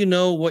 how do you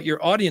know what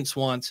your audience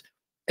wants?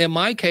 In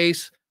my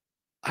case,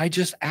 I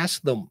just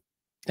asked them.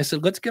 I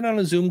said, let's get on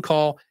a Zoom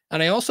call.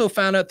 And I also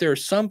found out there are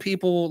some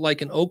people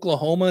like in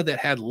Oklahoma that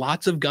had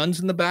lots of guns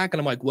in the back.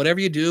 And I'm like, whatever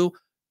you do,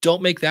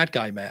 don't make that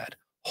guy mad.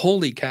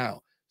 Holy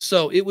cow.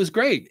 So it was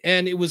great.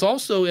 And it was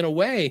also in a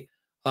way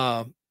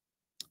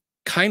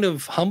kind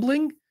of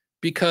humbling,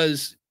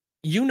 because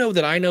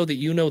that I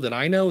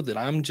know that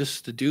I'm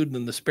just a dude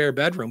in the spare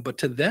bedroom. But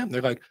to them,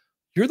 they're like,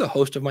 you're the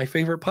host of my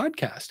favorite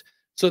podcast.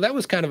 So that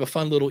was kind of a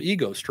fun little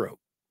ego stroke,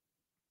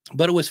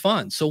 but it was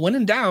fun. So when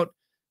in doubt,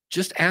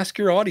 just ask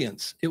your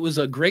audience. It was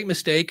a great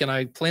mistake, and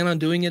I plan on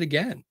doing it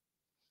again.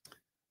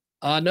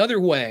 Another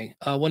way,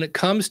 when it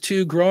comes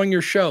to growing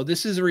your show,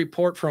 this is a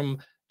report from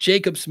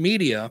Jacobs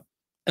Media,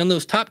 and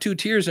those top 2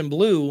 tiers in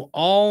blue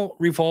all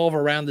revolve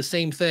around the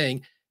same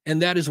thing,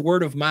 and that is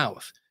word of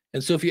mouth.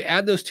 And so if you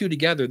add those 2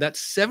 together, that's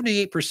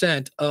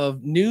 78%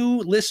 of new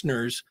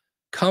listeners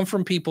come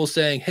from people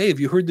saying, hey, have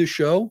you heard this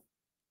show?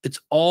 It's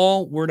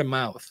all word of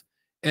mouth.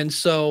 And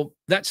so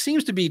that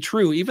seems to be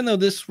true, even though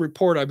this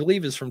report, I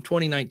believe, is from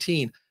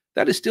 2019,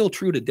 that is still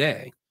true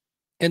today.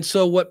 And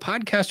so what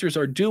podcasters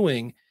are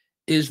doing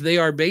is they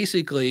are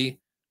basically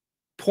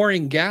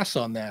pouring gas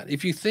on that.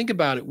 If you think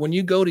about it, when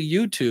you go to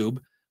YouTube,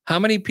 how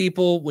many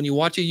people, when you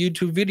watch a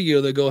YouTube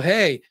video, they go,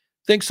 hey,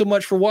 thanks so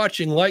much for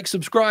watching, like,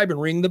 subscribe, and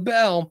ring the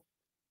bell.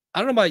 I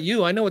don't know about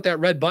you. I know what that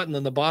red button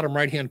in the bottom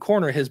right-hand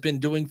corner has been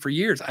doing for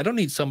years. I don't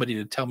need somebody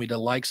to tell me to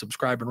like,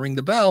 subscribe, and ring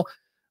the bell,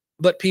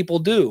 but people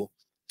do.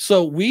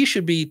 So we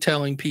should be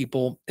telling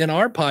people in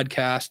our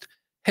podcast,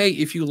 hey,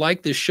 if you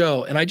like this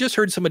show, and I just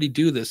heard somebody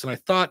do this, and I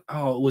thought,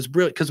 oh, it was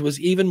brilliant, because it was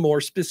even more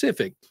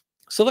specific.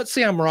 So let's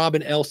say I'm Rob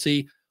and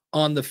Elsie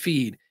on the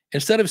feed.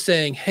 Instead of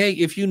saying, hey,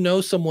 if you know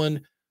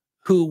someone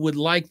who would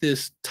like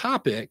this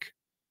topic,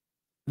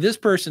 this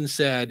person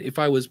said, if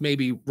I was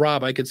maybe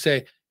Rob, I could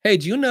say, hey,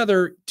 do you know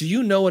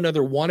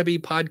another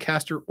wannabe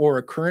podcaster or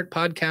a current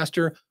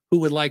podcaster who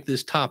would like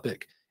this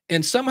topic?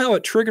 And somehow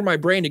it triggered my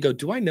brain to go,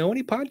 do I know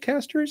any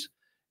podcasters?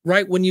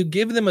 Right? When you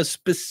give them a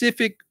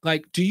specific,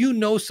 like, do you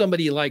know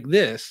somebody like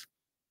this?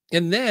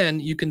 And then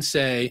you can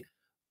say,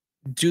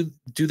 do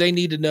they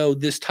need to know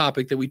this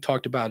topic that we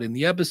talked about in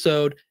the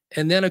episode?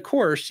 And then, of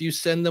course, you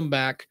send them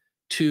back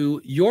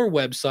to your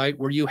website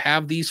where you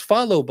have these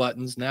follow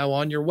buttons now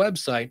on your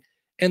website.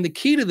 And the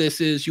key to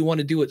this is you want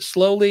to do it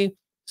slowly,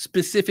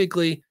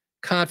 specifically,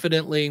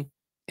 confidently,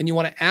 and you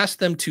want to ask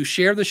them to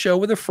share the show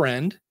with a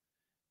friend,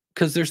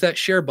 because there's that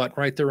share button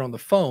right there on the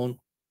phone.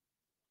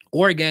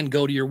 Or again,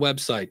 go to your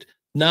website,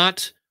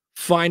 not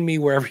find me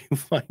wherever you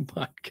find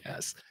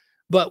podcasts.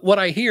 But what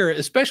I hear,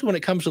 especially when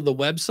it comes to the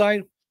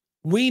website,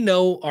 we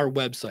know our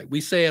website.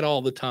 We say it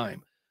all the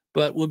time,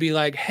 but we'll be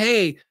like,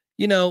 hey,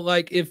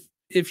 like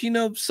if you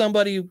know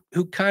somebody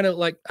who kind of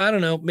like, I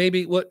don't know,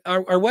 maybe what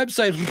our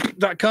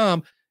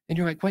website.com, and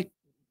you're like, wait,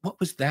 what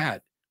was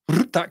that?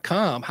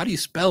 .com. How do you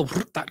spell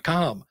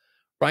 .com?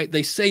 Right?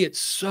 They say it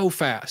so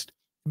fast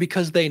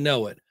because they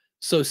know it.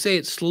 So say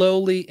it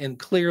slowly and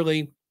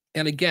clearly.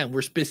 And again,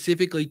 we're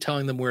specifically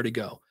telling them where to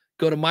go.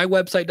 Go to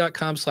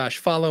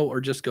mywebsite.com/follow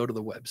or just go to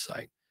the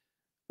website.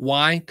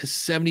 Why? Because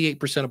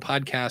 78% of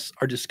podcasts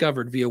are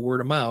discovered via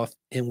word of mouth.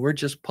 And we're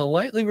just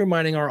politely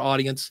reminding our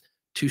audience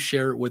to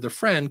share it with a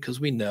friend because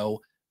we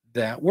know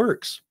that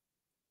works.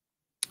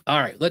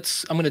 All right,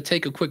 I'm going to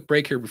take a quick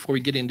break here before we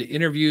get into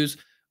interviews.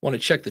 I want to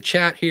check the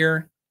chat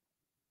here.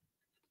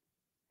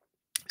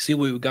 See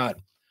what we've got.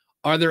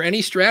 Are there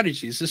any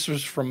strategies? This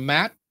was from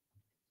Matt.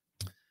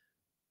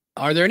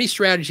 Are there any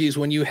strategies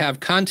when you have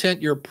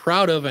content you're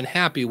proud of and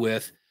happy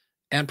with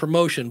and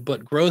promotion,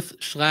 but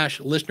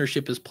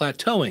growth/listenership is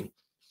plateauing,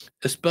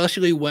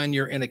 especially when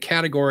you're in a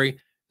category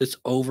that's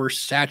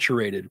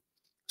oversaturated?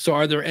 So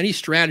are there any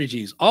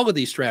strategies? All of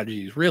these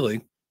strategies,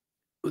 really.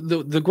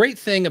 The great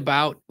thing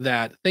about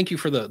that, thank you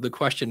for the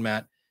question,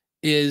 Matt,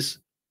 is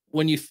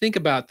when you think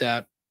about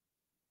that,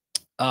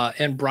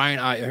 and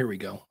Brian, here we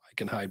go. I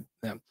can hide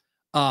them.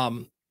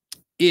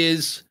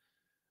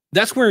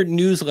 That's where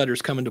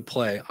newsletters come into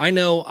play. I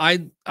know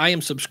I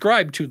am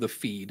subscribed to the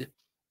feed.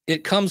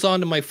 It comes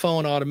onto my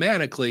phone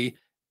automatically,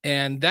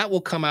 and that will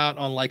come out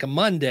on like a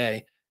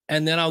Monday.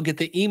 And then I'll get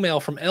the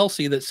email from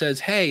Elsie that says,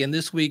 hey, in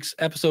this week's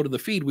episode of the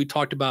feed, we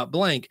talked about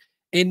blank.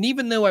 And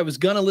even though I was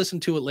going to listen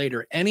to it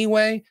later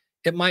anyway,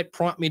 it might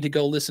prompt me to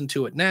go listen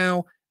to it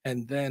now,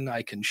 and then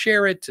I can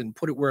share it and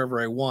put it wherever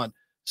I want.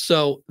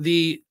 So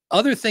the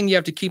other thing you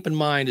have to keep in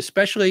mind,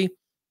 especially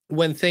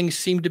when things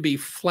seem to be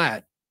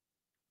flat,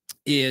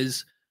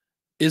 is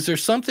there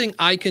something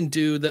I can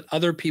do that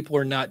other people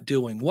are not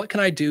doing? What can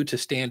I do to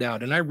stand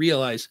out? And I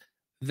realize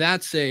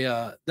that's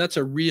a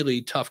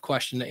really tough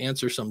question to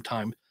answer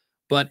sometime.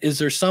 But is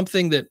there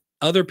something that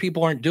other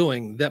people aren't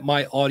doing that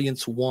my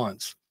audience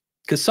wants?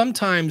 Because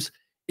sometimes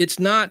it's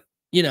not,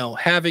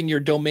 having your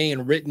domain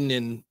written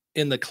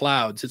in the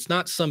clouds. It's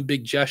not some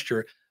big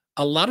gesture.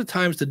 A lot of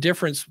times the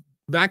difference,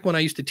 back when I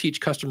used to teach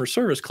customer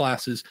service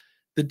classes,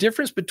 the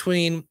difference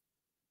between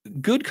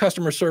good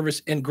customer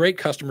service and great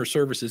customer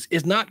services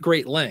is not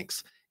great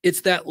lengths.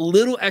 It's that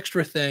little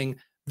extra thing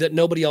that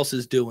nobody else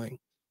is doing.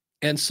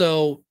 And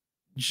so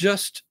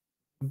just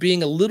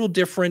being a little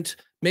different,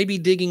 maybe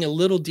digging a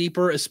little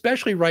deeper,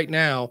 especially right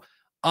now.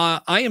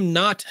 I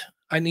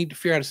need to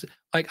figure out,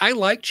 I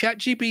like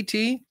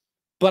ChatGPT,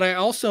 but I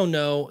also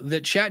know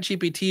that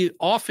ChatGPT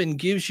often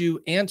gives you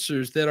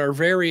answers that are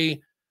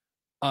very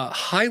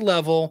high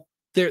level.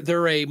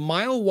 They're a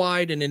mile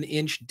wide and an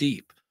inch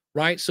deep.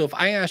 Right? So if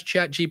I ask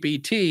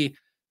ChatGPT,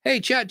 hey,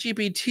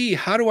 ChatGPT,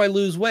 how do I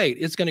lose weight?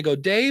 It's going to go,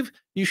 Dave,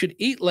 you should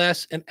eat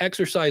less and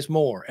exercise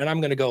more. And I'm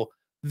going to go,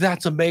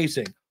 that's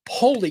amazing.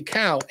 Holy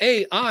cow,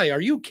 AI,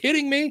 are you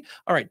kidding me?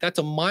 All right, that's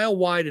a mile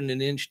wide and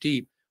an inch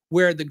deep.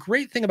 Where the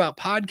great thing about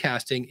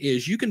podcasting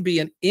is you can be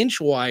an inch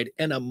wide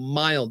and a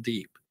mile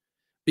deep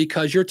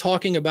because you're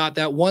talking about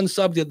that one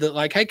subject that,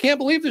 like, I can't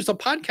believe there's a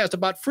podcast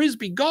about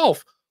Frisbee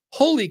golf.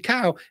 Holy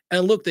cow.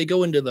 And look, they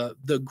go into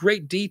the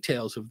great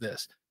details of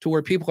this to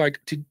where people are like,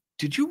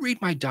 did you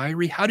read my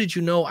diary? How did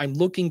you know I'm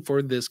looking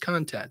for this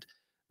content?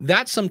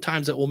 That's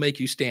sometimes that will make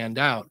you stand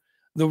out.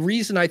 The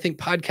reason I think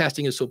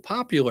podcasting is so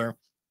popular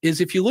is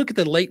if you look at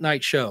the late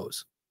night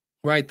shows,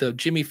 right? The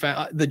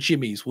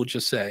Jimmys, we'll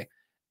just say,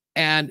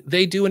 and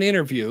they do an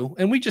interview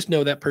and we just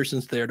know that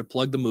person's there to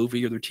plug the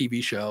movie or their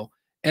TV show.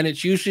 And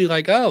it's usually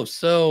like, oh,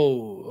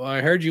 so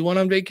I heard you went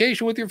on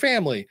vacation with your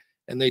family.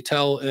 And they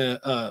tell,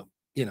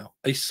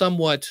 a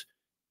somewhat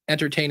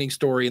entertaining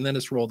story, and then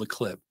it's roll the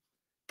clip.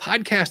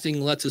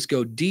 Podcasting lets us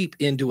go deep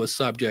into a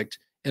subject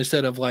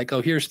instead of like,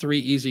 oh, here's 3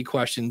 easy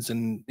questions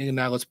and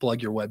now let's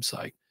plug your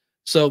website.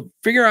 So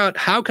figure out,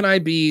 how can I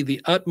be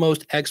the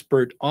utmost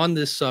expert on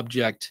this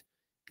subject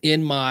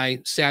in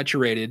my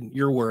saturated,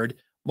 your word,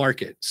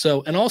 market?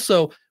 So, and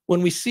also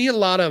when we see a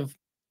lot of,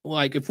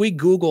 like, if we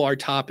Google our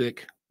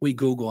topic,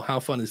 how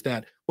fun is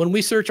that? When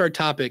we search our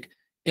topic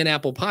in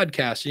Apple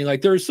Podcasts, you're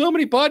like, there's so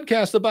many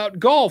podcasts about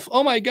golf.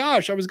 Oh my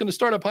gosh, I was going to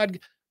start a podcast.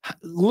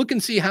 Look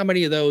and see how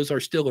many of those are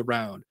still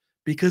around,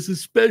 because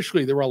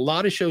especially there were a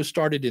lot of shows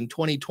started in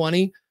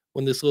 2020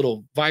 when this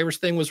little virus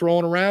thing was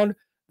rolling around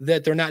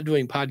that they're not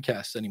doing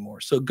podcasts anymore.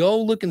 So go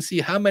look and see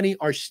how many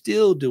are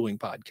still doing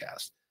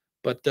podcasts.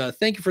 But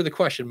thank you for the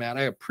question, Matt.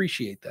 I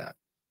appreciate that.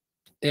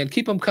 and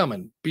keep them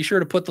coming. Be sure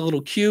to put the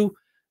little Q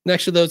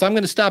next to those. I'm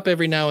going to stop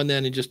every now and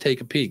then and just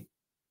take a peek.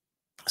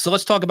 So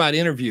let's talk about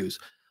interviews.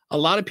 A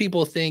lot of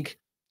people think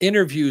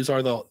interviews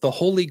are the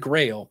holy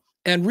grail.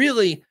 And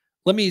really,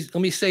 let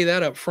me say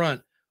that up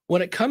front.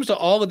 When it comes to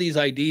all of these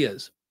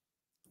ideas,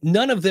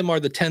 none of them are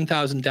the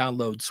 10,000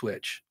 download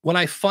switch. When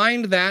I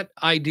find that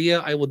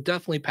idea, I will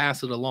definitely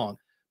pass it along.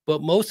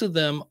 But most of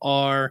them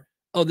are,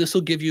 oh, this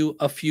will give you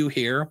a few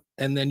here,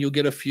 and then you'll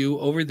get a few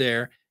over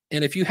there.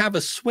 And if you have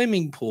a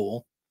swimming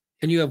pool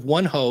and you have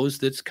one hose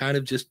that's kind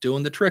of just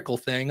doing the trickle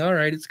thing, all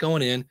right, it's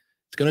going in.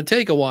 It's going to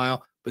take a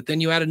while. But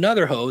then you add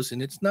another hose,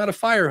 and it's not a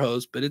fire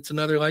hose, but it's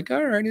another, like,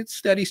 all right, it's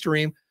steady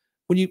stream.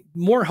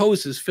 More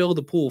hoses fill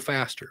the pool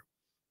faster.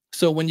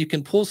 So when you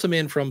can pull some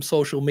in from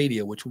social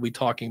media, which we'll be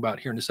talking about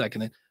here in a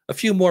second, and a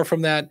few more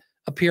from that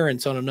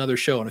appearance on another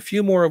show, and a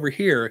few more over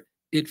here,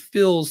 it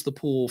fills the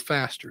pool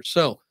faster.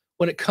 So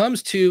when it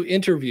comes to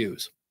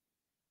interviews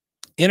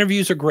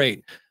are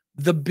great.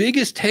 The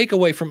biggest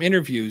takeaway from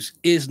interviews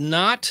is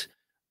not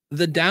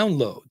the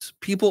downloads.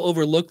 People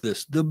overlook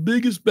this. The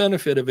biggest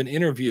benefit of an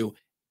interview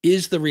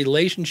is the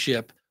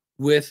relationship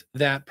with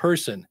that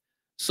person.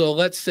 So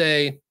let's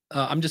say,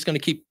 I'm just going to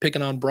keep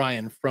picking on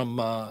Brian from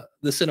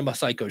the Cinema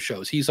Psycho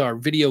shows. He's our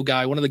video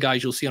guy, one of the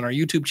guys you'll see on our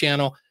YouTube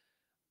channel.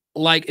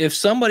 Like, if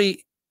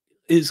somebody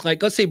is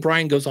like, let's say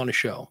Brian goes on a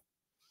show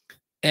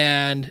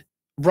and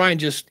Brian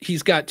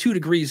he's got 2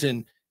 degrees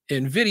in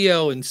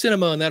video and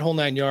cinema and that whole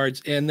 9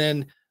 yards. And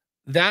then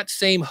that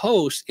same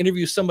host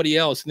interviews somebody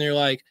else and they're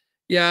like,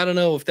 yeah, I don't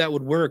know if that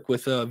would work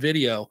with a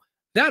video.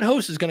 That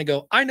host is going to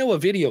go, I know a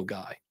video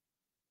guy.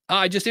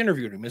 I just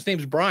interviewed him. His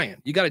name's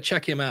Brian. You got to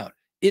check him out.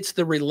 It's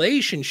the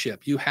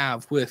relationship you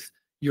have with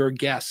your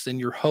guests and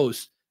your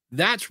hosts.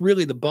 That's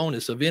really the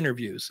bonus of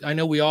interviews. I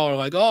know we all are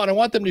like, oh, and I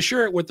want them to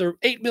share it with their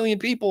 8 million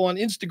people on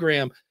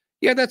Instagram.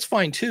 Yeah, that's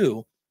fine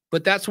too.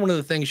 But that's one of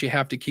the things you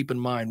have to keep in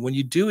mind. When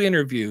you do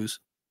interviews,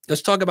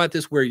 let's talk about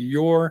this where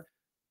you're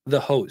the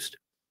host.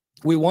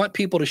 We want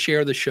people to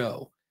share the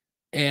show.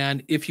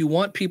 And if you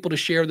want people to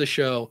share the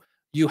show,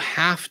 you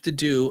have to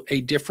do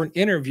a different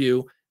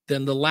interview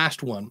than the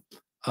last one.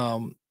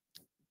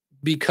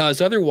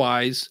 Because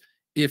otherwise,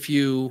 if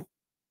you,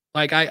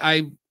 like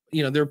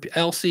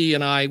Elsie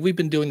and I, we've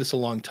been doing this a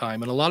long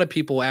time. And a lot of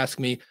people ask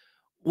me,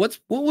 what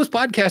was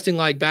podcasting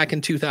like back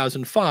in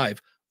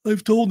 2005?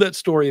 I've told that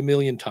story a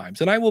million times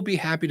and I will be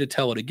happy to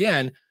tell it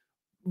again.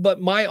 But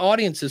my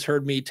audience has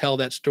heard me tell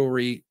that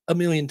story a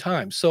million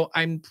times. So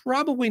I'm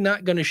probably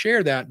not going to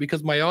share that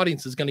because my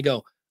audience is going to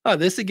go, oh,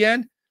 this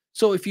again?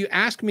 So if you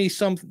ask me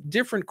some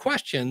different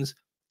questions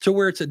to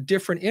where it's a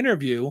different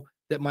interview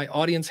that my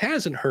audience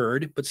hasn't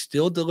heard, but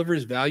still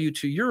delivers value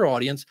to your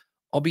audience,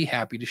 I'll be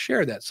happy to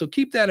share that. So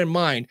keep that in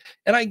mind.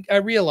 And I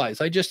realize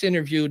I just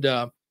interviewed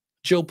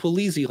Joe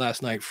Pulizzi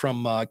last night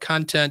from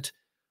Content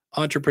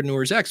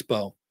Entrepreneurs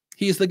Expo.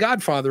 He is the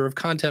godfather of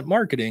content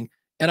marketing.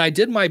 And I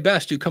did my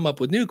best to come up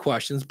with new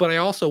questions, but I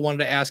also wanted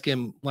to ask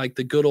him like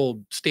the good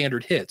old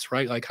standard hits,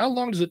 right? Like, how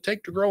long does it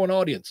take to grow an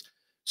audience?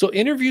 So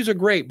interviews are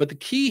great, but the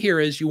key here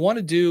is you want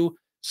to do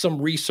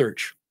some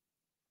research.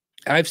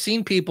 I've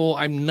seen people,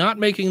 I'm not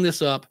making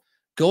this up,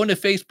 go into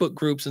Facebook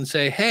groups and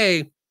say,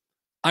 hey,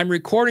 I'm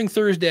recording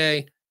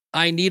Thursday.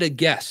 I need a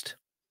guest.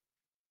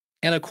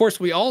 And of course,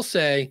 we all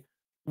say,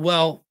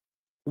 well,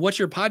 what's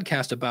your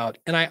podcast about?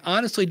 And I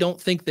honestly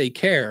don't think they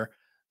care.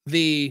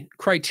 The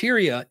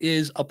criteria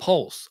is a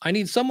pulse. I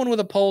need someone with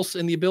a pulse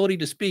and the ability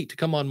to speak to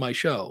come on my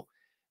show.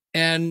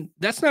 And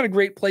that's not a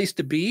great place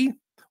to be.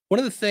 One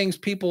of the things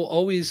people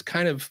always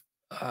kind of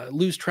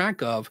lose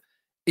track of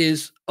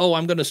is, oh,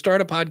 I'm going to start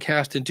a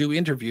podcast and do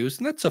interviews.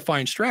 And that's a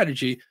fine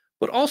strategy,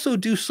 but also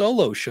do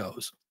solo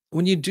shows.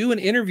 When you do an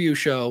interview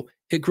show,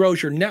 it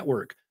grows your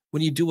network.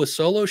 When you do a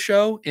solo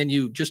show and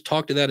you just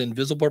talk to that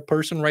invisible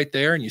person right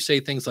there and you say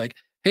things like,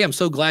 hey, I'm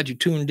so glad you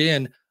tuned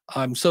in.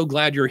 I'm so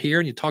glad you're here.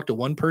 And you talk to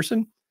one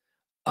person,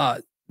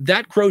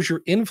 that grows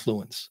your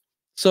influence.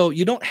 So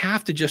you don't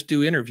have to just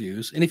do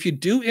interviews. And if you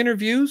do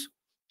interviews,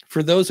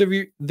 for those of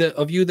you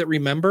that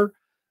remember,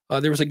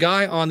 there was a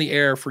guy on the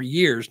air for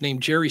years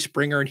named Jerry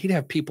Springer, and he'd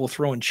have people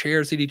throwing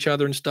chairs at each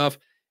other and stuff.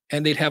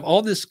 And they'd have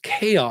all this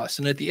chaos.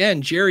 And at the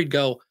end, Jerry'd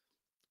go,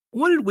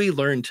 what did we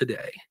learn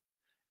today?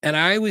 And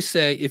I always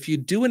say, if you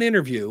do an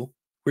interview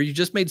where you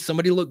just made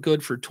somebody look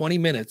good for 20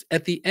 minutes,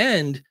 at the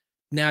end,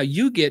 now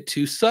you get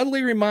to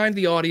subtly remind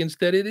the audience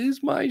that it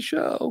is my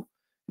show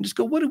and just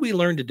go, what did we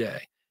learn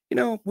today? You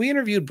know, we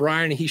interviewed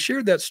Brian and he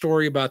shared that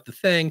story about the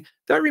thing.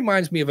 That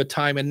reminds me of a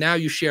time, and now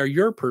you share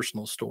your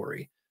personal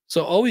story.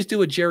 So always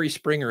do a Jerry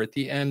Springer at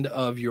the end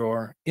of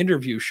your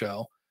interview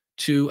show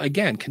to,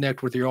 again,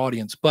 connect with your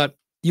audience. But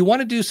you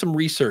want to do some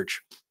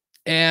research.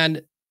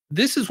 And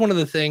this is one of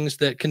the things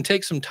that can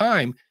take some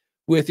time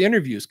with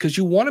interviews because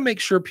you want to make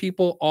sure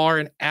people are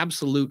an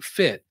absolute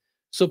fit.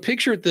 So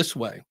picture it this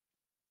way.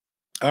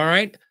 All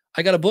right,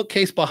 I got a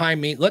bookcase behind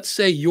me. Let's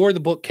say you're the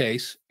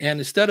bookcase, and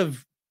instead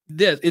of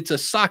this, it's a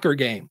soccer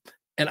game,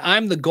 and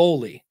I'm the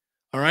goalie.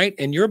 All right,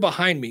 and you're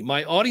behind me.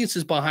 My audience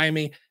is behind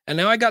me, and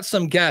now I got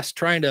some guests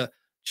trying to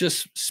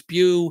just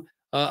spew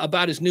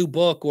about his new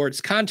book, or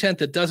it's content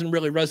that doesn't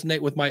really resonate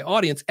with my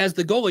audience, as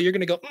the goalie, you're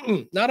going to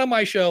go, not on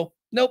my show.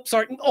 Nope,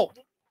 sorry. Oh,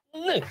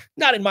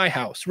 not in my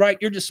house, right?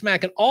 You're just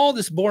smacking all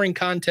this boring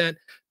content.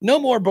 No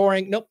more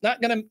boring. Nope,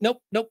 not going to.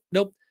 Nope, nope,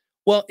 nope.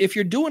 Well, if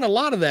you're doing a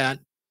lot of that,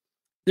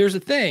 there's a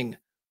thing.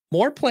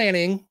 More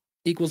planning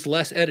equals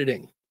less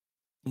editing.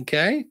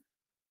 Okay?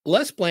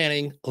 Less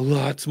planning,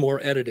 lots more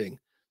editing.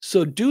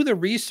 So do the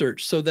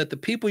research so that the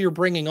people you're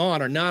bringing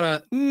on are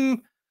not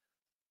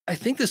I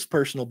think this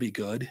person will be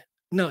good.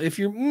 No, if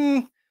you're,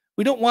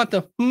 we don't want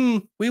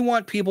we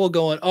want people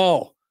going,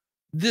 oh,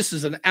 this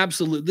is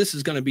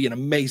going to be an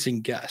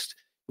amazing guest.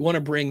 You want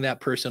to bring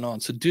that person on.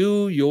 So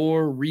do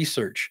your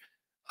research.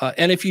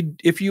 And if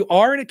you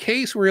are in a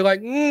case where you're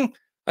like,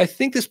 I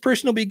think this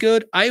person will be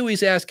good, I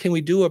always ask, can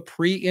we do a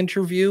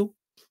pre-interview?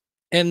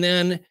 And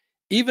then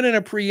even in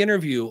a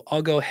pre-interview,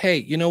 I'll go, hey,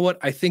 you know what?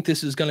 I think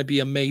this is going to be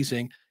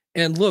amazing.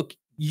 And look,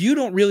 you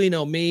don't really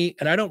know me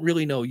and I don't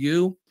really know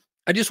you.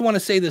 I just want to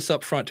say this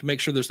up front to make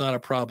sure there's not a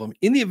problem.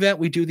 In the event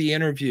we do the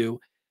interview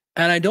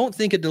and I don't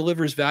think it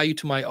delivers value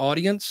to my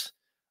audience,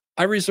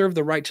 I reserve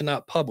the right to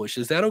not publish.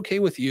 Is that okay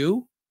with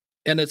you?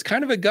 And it's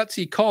kind of a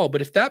gutsy call,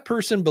 but if that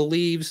person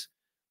believes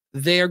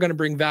they are going to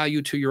bring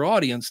value to your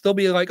audience, they'll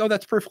be like, oh,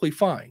 that's perfectly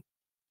fine.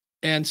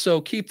 And so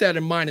keep that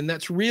in mind. And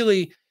that's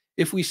really,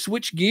 if we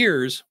switch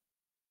gears,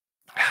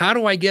 how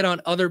do I get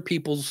on other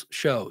people's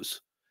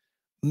shows?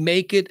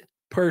 Make it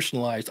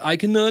personalized. I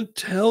cannot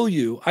tell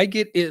you, I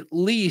get at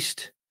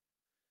least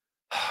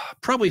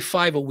probably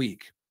 5 a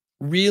week,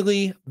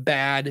 really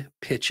bad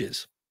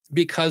pitches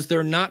because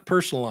they're not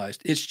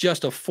personalized. It's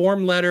just a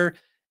form letter.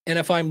 And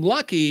if I'm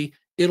lucky,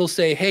 it'll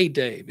say, hey,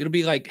 Dave. It'll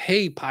be like,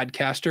 hey,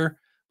 podcaster.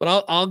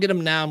 But I'll get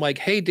them now. I'm like,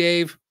 hey,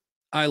 Dave,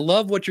 I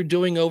love what you're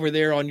doing over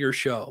there on your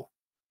show.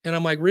 And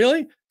I'm like,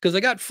 really? Because I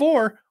got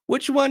 4.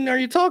 Which one are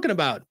you talking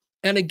about?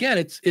 And again,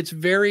 it's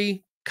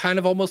very kind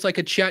of almost like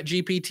a chat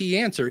GPT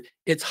answer.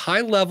 It's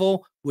high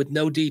level with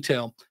no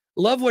detail.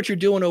 Love what you're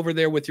doing over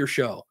there with your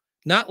show.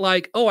 Not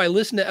like, oh, I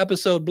listened to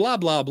episode blah,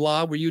 blah,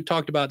 blah, where you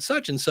talked about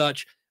such and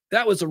such.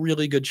 That was a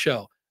really good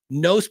show.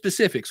 No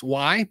specifics.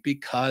 Why?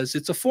 Because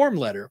it's a form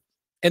letter.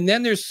 And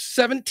then there's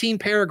 17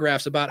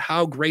 paragraphs about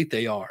how great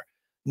they are.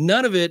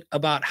 None of it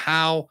about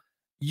how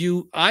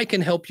I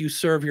can help you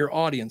serve your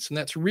audience. And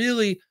that's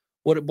really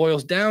what it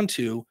boils down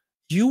to.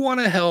 You want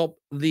to help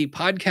the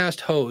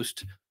podcast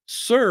host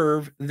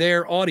serve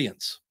their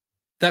audience.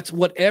 That's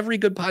what every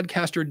good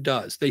podcaster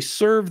does. They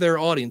serve their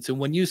audience. And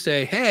when you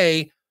say,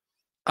 hey,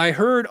 I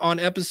heard on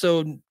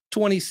episode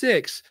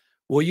 26,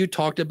 well, you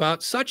talked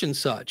about such and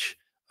such.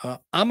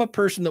 I'm a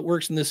person that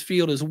works in this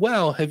field as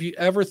well. Have you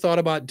ever thought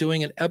about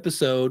doing an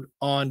episode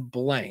on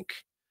blank?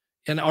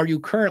 And are you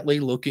currently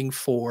looking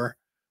for,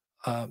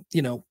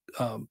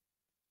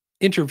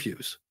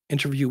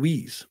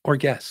 interviewees or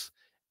guests?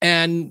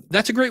 And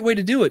that's a great way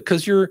to do it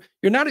because you're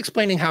not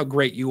explaining how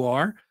great you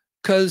are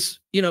because,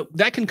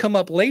 that can come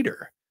up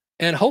later.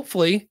 And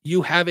hopefully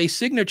you have a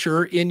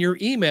signature in your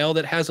email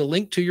that has a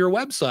link to your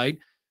website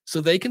so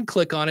they can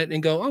click on it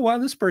and go, oh, wow,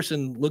 this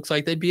person looks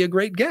like they'd be a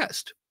great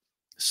guest.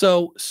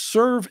 So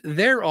serve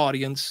their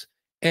audience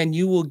and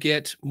you will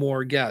get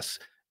more guests.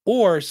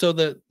 Or so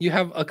that you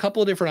have a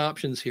couple of different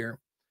options here,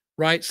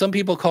 right? Some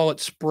people call it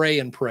spray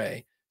and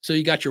pray. So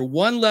you got your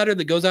one letter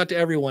that goes out to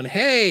everyone.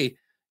 Hey,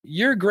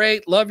 you're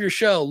great. Love your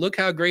show. Look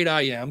how great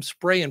I am.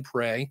 Spray and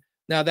pray.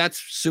 Now that's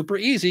super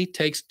easy.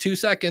 Takes 2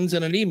 seconds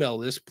in an email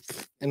list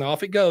and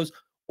off it goes.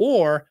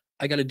 Or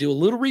I got to do a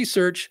little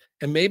research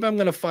and maybe I'm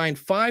going to find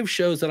 5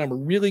 shows that I'm a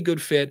really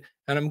good fit.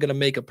 And I'm going to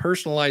make a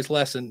personalized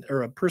lesson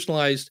or a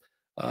personalized,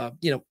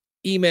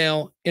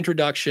 email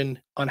introduction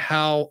on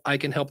how I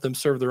can help them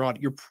serve their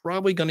audience. You're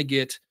probably going to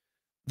get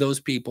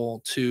those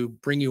people to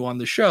bring you on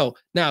the show.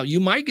 Now, you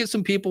might get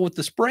some people with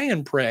the spray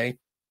and pray,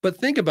 but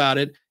think about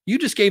it. You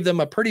just gave them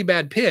a pretty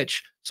bad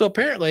pitch. So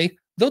apparently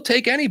they'll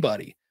take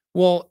anybody.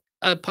 Well,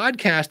 a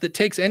podcast that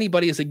takes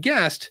anybody as a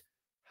guest,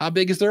 how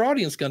big is their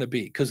audience going to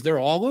be? Because they're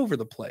all over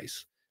the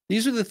place.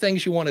 These are the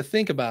things you want to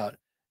think about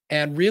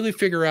and really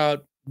figure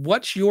out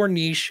what's your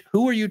niche,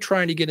 who are you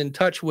trying to get in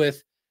touch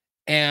with,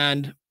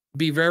 and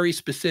be very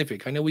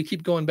specific. I know we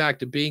keep going back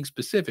to being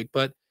specific,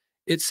 but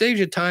it saves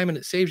you time and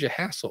it saves you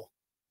hassle.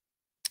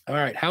 All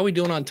right, how are we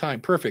doing on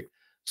time? Perfect.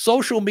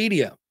 Social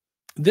media.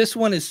 This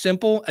one is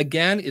simple.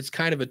 Again, it's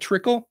kind of a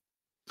trickle.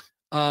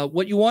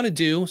 What you want to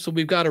do, so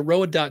we've got a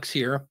row of ducks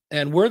here,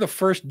 and we're the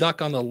first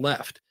duck on the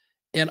left.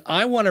 And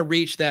I want to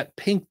reach that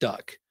pink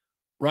duck,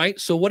 right?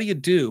 So what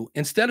do?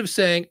 Instead of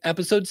saying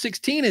episode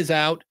 16 is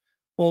out,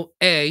 well,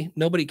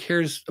 nobody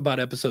cares about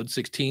episode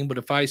 16, but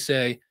if I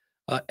say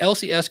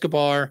Elsie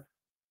Escobar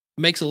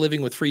makes a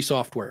living with free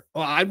software,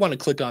 well, I'd want to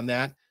click on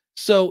that.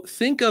 So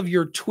think of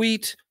your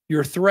tweet,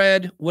 your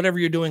thread, whatever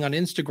you're doing on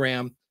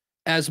Instagram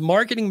as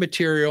marketing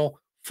material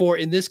for,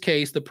 in this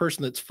case, the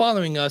person that's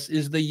following us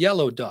is the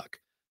yellow duck.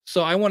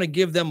 So I want to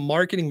give them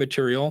marketing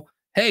material.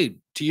 Hey,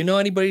 do you know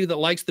anybody that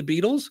likes the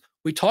Beatles?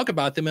 We talk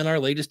about them in our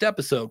latest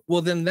episode.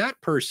 Well, then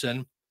that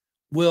person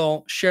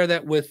will share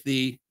that with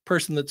the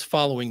person that's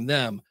following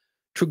them.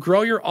 To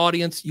grow your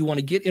audience, you want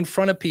to get in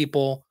front of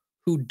people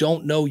who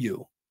don't know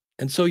you.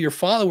 And so your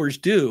followers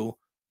do,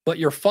 but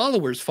your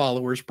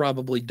followers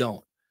probably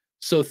don't.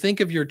 So think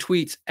of your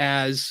tweets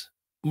as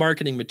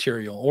marketing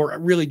material, or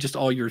really just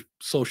all your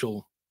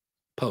social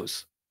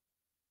posts.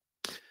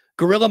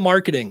 Guerrilla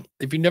marketing.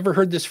 If you've never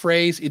heard this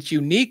phrase, it's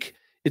unique,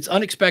 it's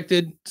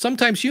unexpected,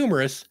 sometimes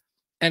humorous,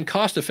 and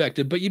cost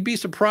effective, but you'd be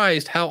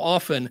surprised how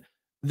often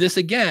this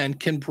again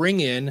can bring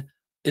in,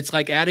 it's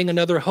like adding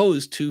another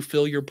hose to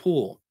fill your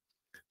pool.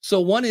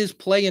 So one is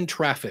play in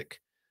traffic.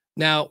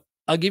 Now,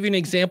 I'll give you an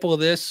example of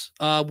this.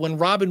 When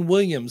Robin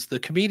Williams, the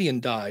comedian,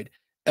 died,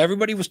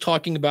 everybody was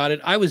talking about it.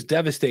 I was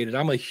devastated.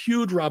 I'm a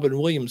huge Robin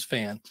Williams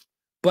fan,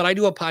 but I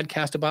do a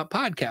podcast about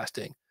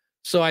podcasting.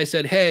 So I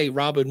said, hey,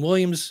 Robin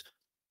Williams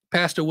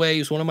passed away.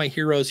 He's one of my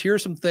heroes. Here are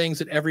some things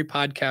that every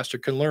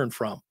podcaster can learn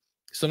from.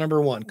 So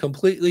number one,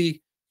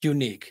 completely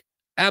unique.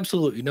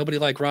 Absolutely. Nobody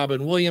like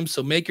Robin Williams.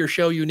 So make your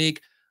show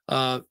unique.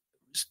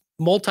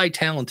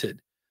 Multi-talented.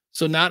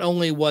 So not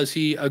only was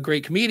he a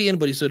great comedian,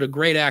 but he's a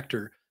great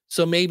actor.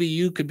 So maybe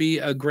you could be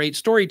a great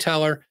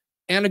storyteller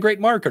and a great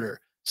marketer.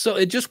 So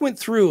it just went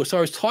through. So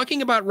I was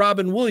talking about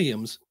Robin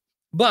Williams,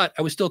 but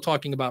I was still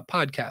talking about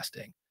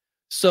podcasting.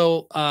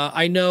 So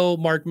I know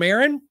Mark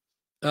Maron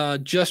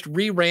just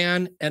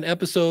reran an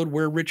episode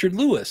where Richard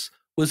Lewis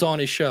was on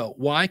his show.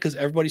 Why? Because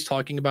everybody's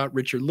talking about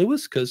Richard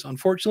Lewis, because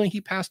unfortunately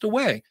he passed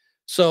away.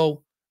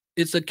 So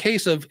it's a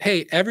case of,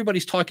 hey,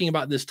 everybody's talking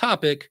about this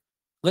topic.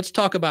 Let's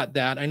talk about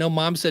that. I know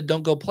mom said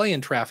don't go play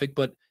in traffic,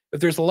 but if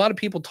there's a lot of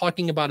people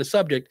talking about a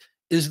subject,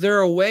 is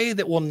there a way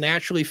that will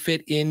naturally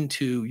fit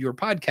into your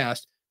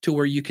podcast to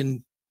where you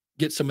can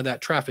get some of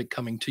that traffic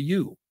coming to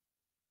you?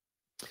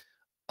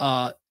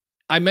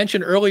 I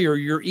mentioned earlier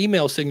your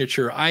email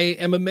signature. I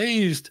am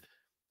amazed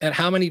at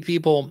how many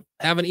people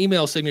have an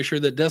email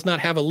signature that does not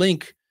have a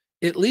link,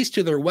 at least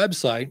to their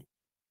website.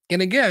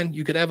 And again,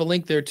 you could have a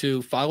link there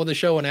to follow the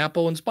show on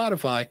Apple and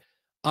Spotify.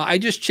 I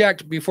just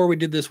checked before we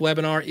did this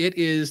webinar. It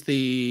is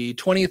the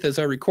 20th as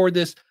I record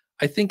this.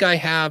 I think I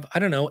have,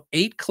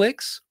 8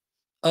 clicks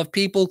of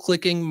people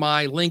clicking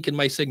my link in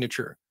my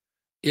signature.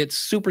 It's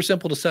super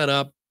simple to set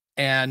up,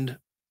 and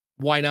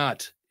why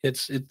not?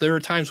 There are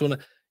times when,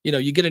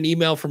 you get an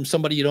email from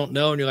somebody you don't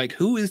know and you're like,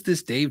 who is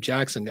this Dave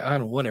Jackson? I don't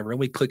know, whatever. And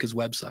we click his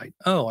website.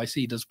 Oh, I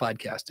see he does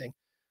podcasting.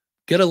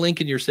 Get a link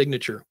in your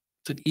signature.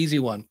 It's an easy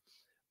one.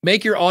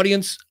 Make your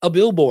audience a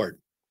billboard.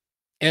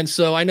 And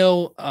so I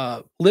know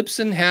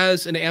Lipson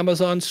has an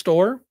Amazon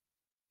store,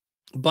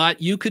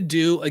 but you could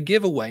do a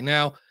giveaway.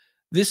 Now,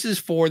 this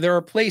is there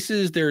are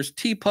places, there's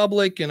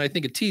TeePublic and I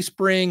think a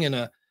Teespring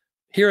and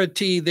here a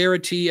T, there a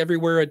T,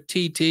 everywhere a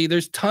TT.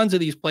 There's tons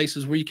of these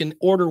places where you can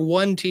order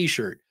one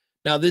t-shirt.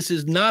 Now, this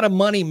is not a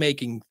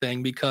money-making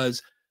thing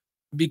because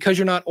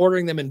you're not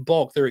ordering them in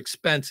bulk, they're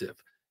expensive.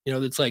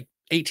 It's like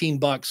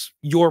 $18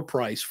 your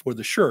price for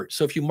the shirt.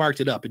 So if you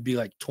marked it up, it'd be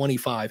like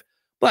 $25.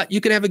 But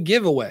you could have a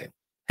giveaway.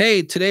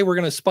 Hey, today we're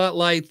going to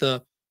spotlight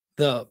the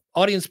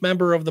audience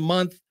member of the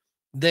month.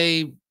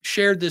 They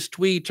shared this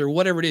tweet or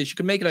whatever it is. You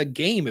can make it a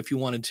game if you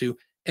wanted to,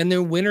 and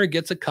the winner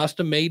gets a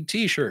custom-made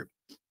t-shirt.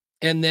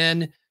 And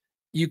then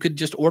you could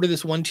just order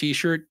this one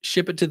t-shirt,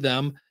 ship it to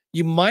them.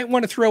 You might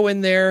want to throw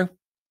in there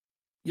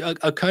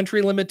a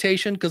country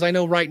limitation, because I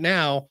know right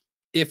now,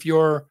 if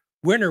your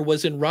winner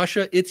was in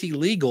Russia, it's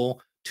illegal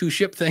to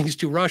ship things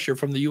to Russia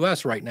from the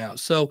US right now.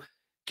 So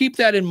keep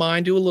that in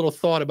mind. Do a little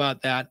thought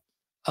about that.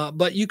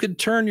 But you could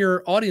turn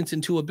your audience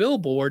into a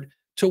billboard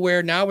to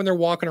where now when they're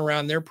walking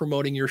around, they're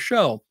promoting your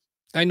show.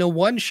 I know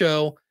one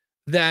show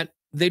that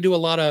they do a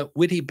lot of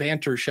witty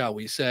banter, shall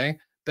we say,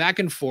 back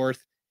and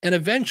forth. And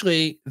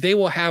eventually they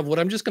will have what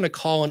I'm just going to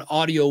call an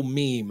audio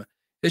meme.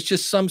 It's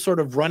just some sort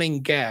of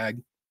running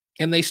gag.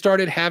 And they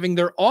started having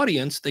their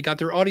audience, they got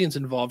their audience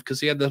involved because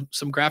they had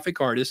some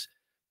graphic artists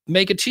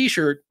make a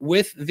t-shirt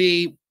with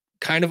the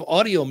kind of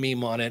audio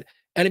meme on it.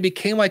 And it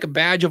became like a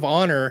badge of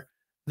honor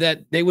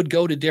that they would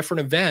go to different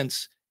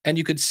events and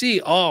you could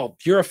see, oh,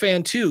 you're a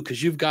fan too,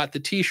 because you've got the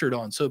t-shirt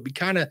on. So it'd be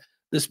kind of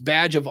this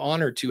badge of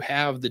honor to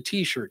have the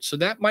t-shirt. So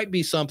that might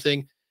be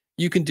something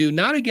you can do,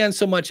 not again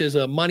so much as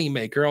a money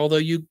maker, although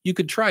you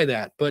could try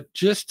that, but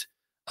just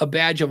a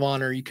badge of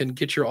honor. You can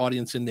get your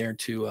audience in there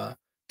to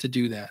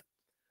do that.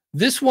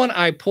 This one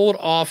I pulled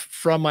off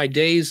from my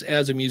days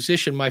as a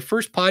musician. My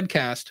first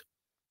podcast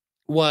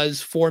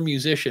was for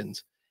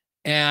musicians,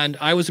 and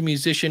I was a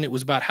musician. It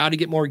was about how to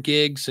get more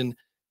gigs and,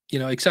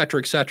 et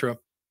cetera, et cetera.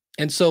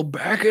 And so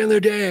back in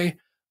the day,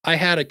 I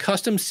had a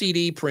custom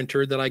CD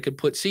printer that I could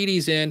put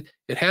CDs in.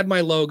 It had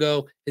my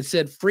logo. It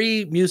said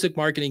free music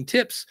marketing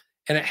tips.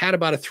 And it had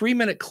about a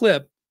 3-minute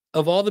clip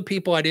of all the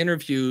people I'd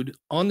interviewed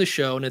on the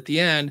show. And at the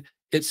end,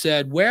 it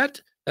said,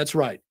 what? That's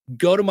right.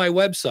 Go to my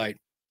website.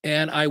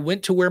 And I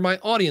went to where my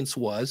audience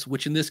was,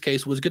 which in this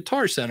case was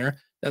Guitar Center.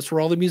 That's where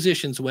all the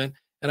musicians went.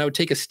 And I would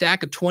take a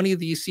stack of 20 of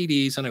these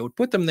CDs and I would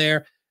put them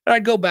there. And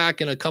I'd go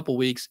back in a couple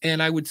weeks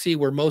and I would see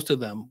where most of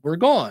them were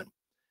gone.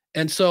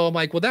 And so I'm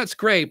like, well, that's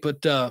great.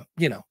 But,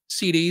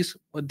 CDs,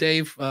 what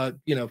Dave,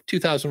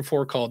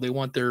 2004 called, they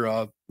want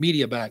their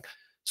media back.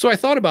 So I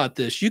thought about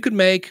this. You could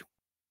make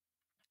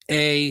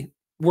a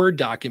Word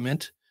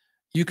document.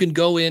 You can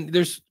go in,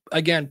 there's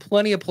again,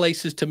 plenty of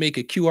places to make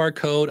a QR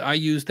code. I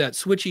use that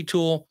switchy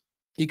tool.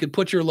 You could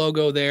put your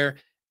logo there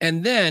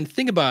and then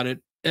think about it.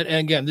 And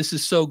again, this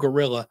is so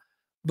guerrilla,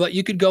 but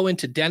you could go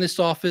into dentist's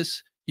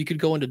office. You could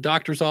go into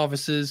doctor's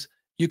offices.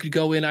 You could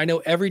go in. I know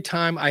every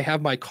time I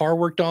have my car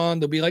worked on,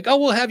 they'll be like, oh,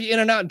 we'll have you in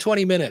and out in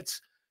 20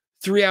 minutes.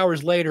 3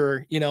 hours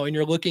later, and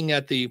you're looking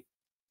at the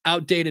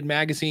outdated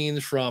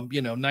magazines from,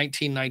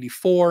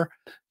 1994.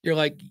 You're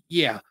like,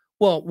 yeah,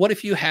 well, what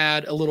if you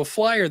had a little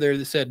flyer there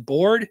that said,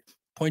 board,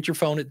 point your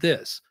phone at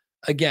this?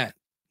 Again,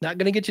 not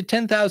going to get you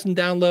 10,000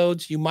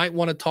 downloads. You might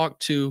want to talk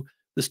to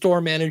the store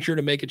manager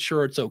to make it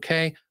sure it's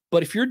okay.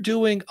 But if you're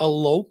doing a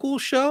local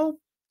show,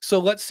 so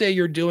let's say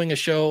you're doing a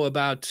show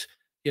about,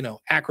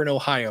 Akron,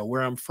 Ohio,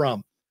 where I'm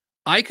from,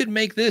 I could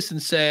make this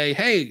and say,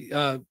 hey,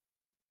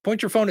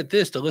 point your phone at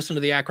this to listen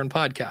to the Akron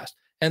podcast.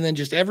 And then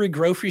just every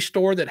grocery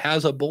store that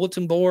has a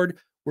bulletin board,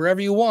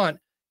 wherever you want,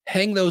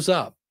 hang those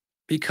up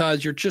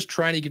because you're just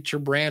trying to get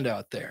your brand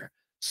out there.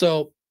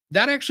 So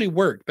that actually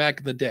worked back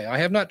in the day. I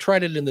have not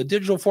tried it in the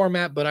digital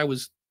format, but I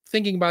was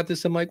thinking about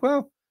this. I'm like,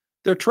 well,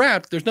 they're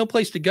trapped. There's no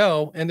place to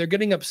go and they're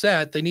getting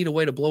upset. They need a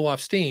way to blow off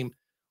steam.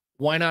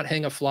 Why not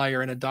hang a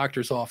flyer in a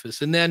doctor's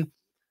office? And then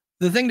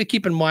the thing to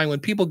keep in mind when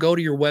people go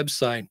to your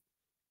website,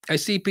 I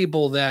see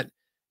people that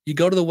you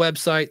go to the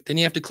website, then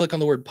you have to click on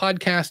the word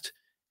podcast,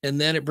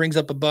 and then it brings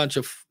up a bunch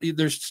of,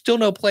 there's still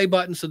no play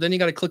button. So then you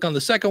got to click on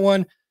the second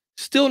one,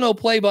 still no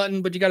play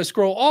button, but you got to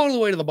scroll all the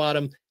way to the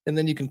bottom, and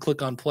then you can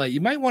click on play.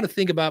 You might want to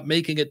think about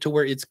making it to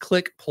where it's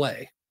click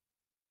play,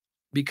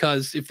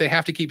 because if they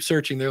have to keep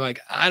searching, they're like,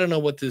 I don't know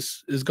what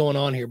this is going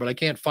on here, but I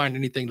can't find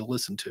anything to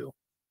listen to.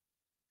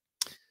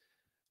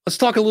 Let's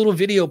talk a little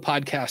video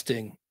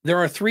podcasting. There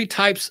are 3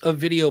 types of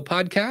video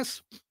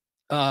podcasts.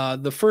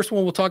 The first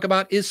one we'll talk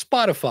about is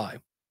Spotify.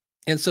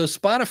 And so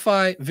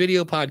Spotify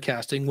video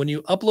podcasting, when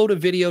you upload a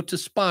video to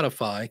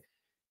Spotify,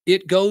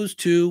 it goes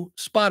to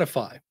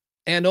Spotify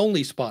and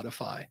only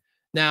Spotify.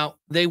 Now,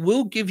 they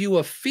will give you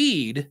a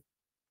feed.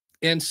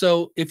 And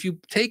so if you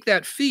take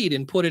that feed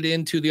and put it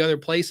into the other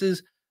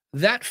places,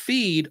 that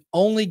feed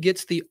only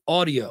gets the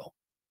audio.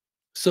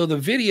 So the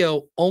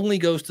video only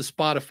goes to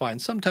Spotify.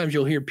 And sometimes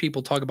you'll hear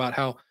people talk about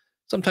how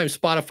sometimes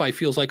Spotify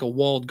feels like a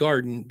walled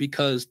garden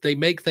because they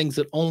make things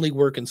that only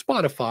work in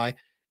Spotify.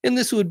 And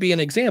this would be an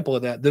example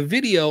of that. The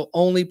video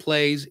only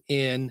plays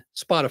in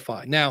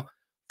Spotify. Now,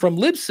 from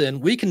Libsyn,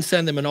 we can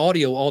send them an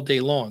audio all day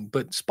long,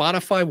 but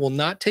Spotify will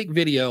not take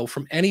video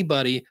from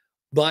anybody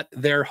but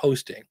their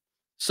hosting.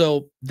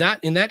 So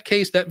that in that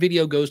case, that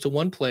video goes to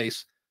one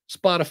place,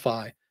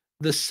 Spotify.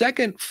 The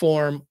second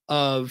form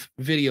of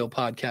video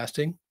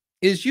podcasting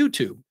is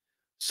YouTube.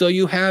 So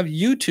you have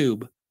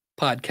YouTube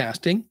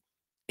podcasting,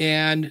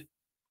 and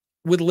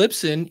with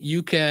Libsyn,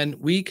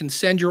 we can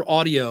send your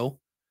audio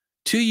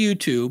to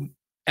YouTube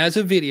as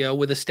a video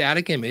with a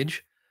static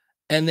image,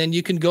 and then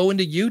you can go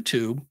into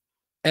YouTube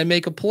and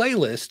make a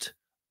playlist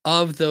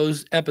of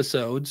those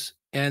episodes,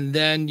 and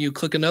then you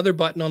click another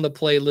button on the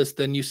playlist,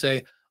 then you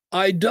say,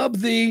 I dub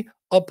thee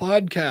a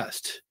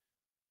podcast.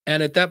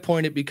 And at that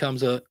point, it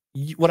becomes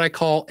what I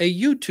call a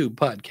YouTube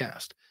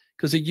podcast,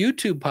 because a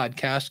YouTube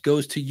podcast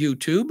goes to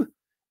YouTube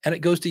and it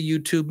goes to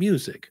YouTube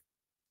Music.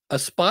 A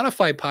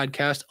Spotify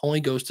podcast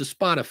only goes to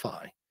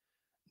Spotify.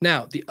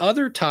 Now, the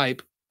other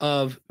type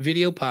of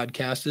video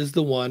podcast is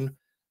the one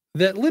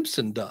that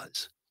Libsyn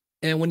does.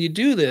 And when you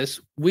do this,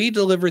 we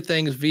deliver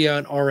things via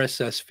an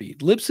RSS feed.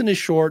 Libsyn is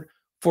short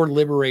for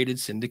Liberated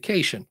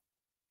Syndication.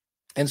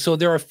 And so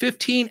there are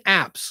 15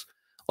 apps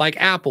like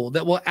Apple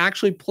that will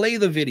actually play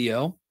the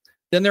video.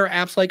 Then there are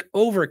apps like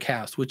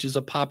Overcast, which is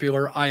a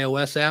popular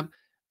iOS app.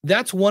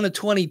 That's one of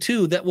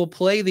 22 that will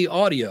play the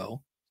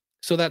audio.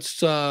 So that's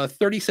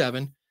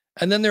 37.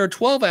 And then there are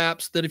 12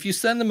 apps that if you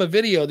send them a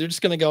video, they're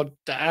just going to go,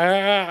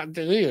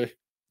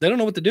 they don't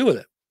know what to do with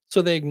it.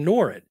 So they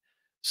ignore it.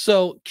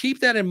 So keep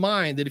that in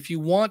mind, that if you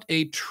want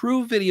a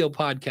true video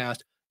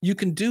podcast, you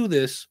can do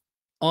this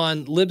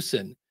on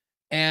Libsyn.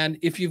 And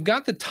if you've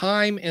got the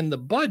time and the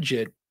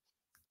budget,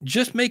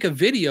 just make a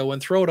video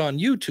and throw it on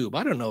YouTube.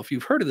 I don't know if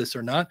you've heard of this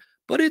or not,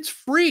 but it's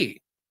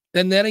free.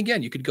 And then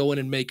again, you could go in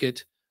and make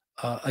it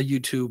a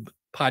YouTube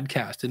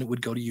podcast, and it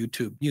would go to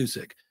YouTube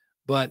Music.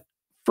 But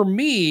for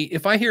me,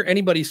 if I hear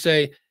anybody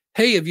say,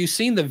 hey, have you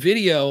seen the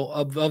video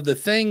of the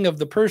thing, of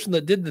the person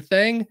that did the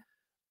thing?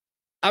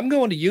 I'm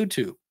going to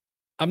YouTube.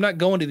 I'm not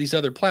going to these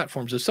other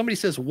platforms. If somebody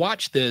says,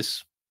 watch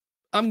this,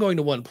 I'm going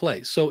to one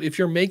place. So if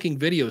you're making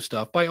video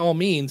stuff, by all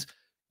means,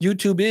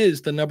 YouTube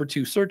is the number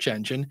 2 search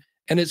engine,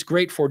 and it's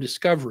great for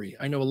discovery.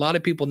 I know a lot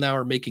of people now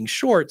are making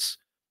shorts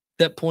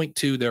that point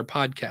to their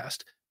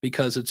podcast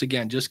because it's,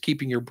 again, just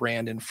keeping your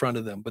brand in front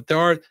of them. But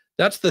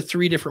that's the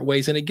 3 different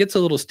ways, and it gets a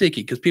little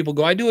sticky because people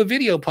go, I do a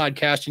video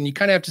podcast, and you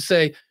kind of have to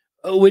say,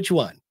 oh, which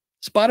one?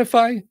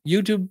 Spotify,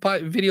 YouTube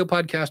video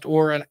podcast,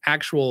 or an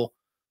actual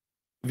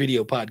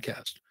video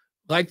podcast,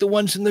 like the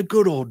ones in the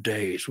good old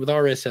days with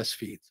RSS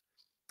feeds.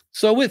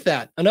 So with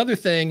that, another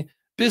thing,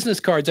 business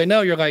cards. I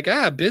know you're like,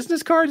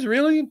 business cards,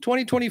 really?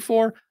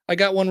 2024? I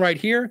got one right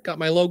here, got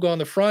my logo on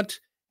the front,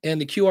 and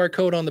the QR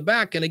code on the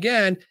back. And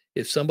again,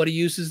 if somebody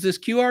uses this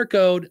QR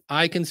code,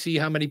 I can see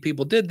how many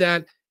people did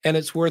that. And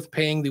it's worth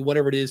paying the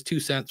whatever it is, 2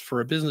 cents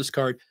for a business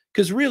card.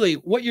 Because really,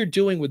 what you're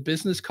doing with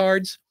business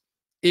cards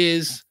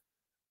is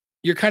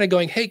you're kind of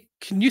going, hey,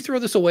 can you throw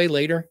this away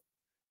later?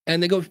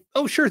 And they go,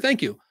 oh, sure,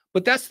 thank you.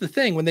 But that's the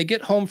thing. When they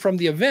get home from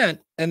the event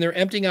and they're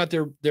emptying out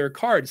their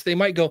cards, they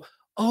might go,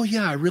 oh,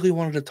 yeah, I really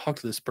wanted to talk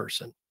to this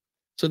person.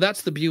 So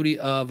that's the beauty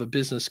of a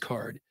business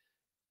card.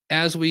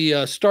 As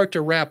we start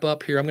to wrap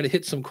up here, I'm going to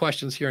hit some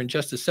questions here in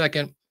just a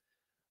second.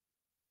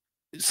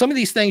 Some of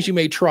these things you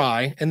may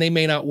try and they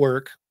may not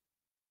work.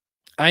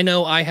 I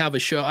know I have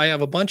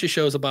a bunch of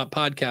shows about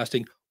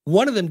podcasting.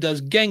 One of them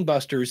does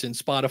gangbusters in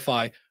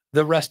Spotify.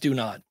 The rest do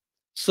not.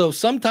 So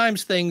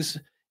sometimes things,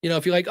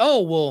 if you're like,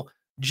 oh, well,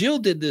 Jill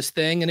did this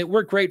thing and it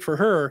worked great for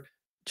her.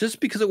 Just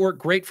because it worked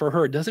great for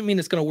her doesn't mean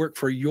it's going to work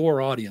for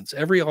your audience.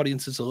 Every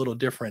audience is a little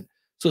different.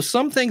 So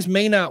some things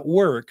may not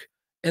work,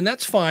 and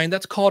that's fine.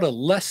 That's called a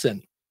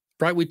lesson,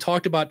 right? We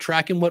talked about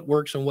tracking what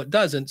works and what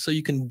doesn't, so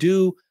you can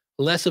do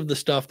less of the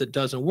stuff that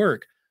doesn't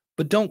work.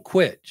 But don't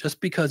quit.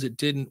 Just because it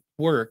didn't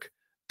work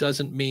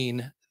doesn't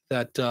mean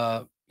that,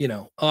 oh,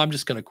 I'm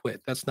just going to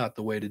quit. That's not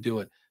the way to do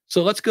it.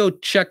 So let's go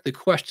check the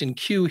question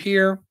queue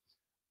here.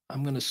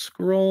 I'm going to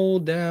scroll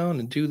down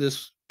and do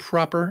this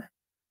proper.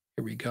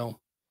 Here we go.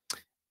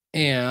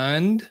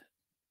 And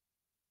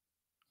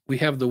we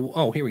have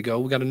here we go.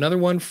 We got another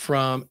one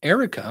from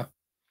Erica.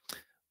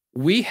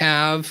 We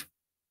have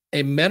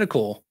a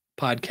medical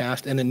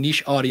podcast and a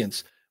niche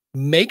audience.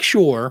 Make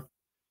sure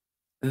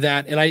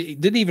that, and I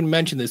didn't even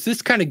mention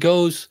this kind of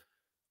goes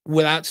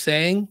without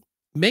saying,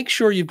 make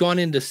sure you've gone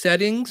into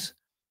settings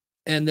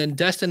and then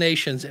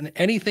destinations and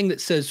anything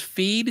that says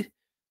feed,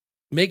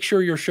 make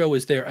sure your show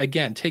is there.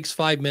 Again, takes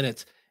 5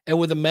 minutes. And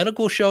with a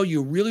medical show,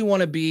 you really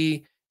want to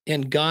be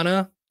in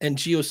Ghana and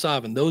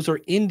JioSaavn. Those are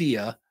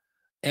India,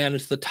 and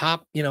it's the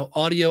top,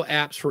 audio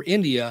apps for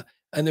India.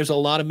 And there's a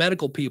lot of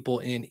medical people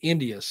in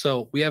India.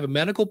 So we have a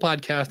medical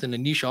podcast and a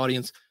niche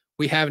audience.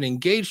 We have an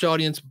engaged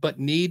audience, but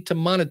need to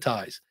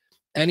monetize.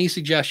 Any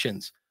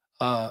suggestions?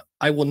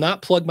 I will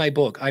not plug my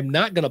book. I'm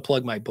not going to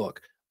plug my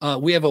book.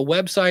 We have a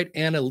website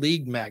and a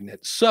lead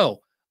magnet.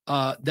 So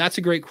that's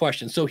a great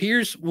question. So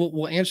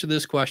we'll answer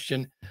this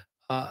question.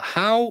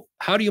 How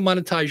do you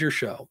monetize your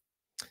show?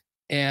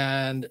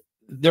 And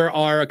there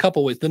are a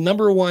couple ways. The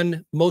number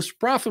one most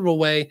profitable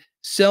way,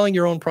 selling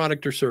your own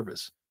product or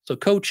service. So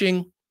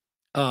coaching,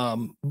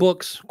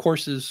 books,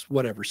 courses,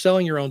 whatever,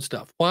 selling your own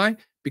stuff. Why?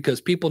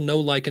 Because people know,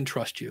 like, and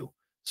trust you.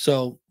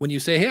 So when you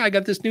say, hey, I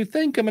got this new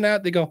thing coming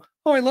out, they go,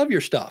 oh, I love your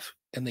stuff.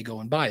 And they go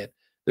and buy it.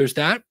 There's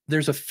that.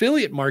 There's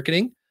affiliate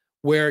marketing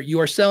where you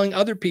are selling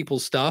other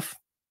people's stuff,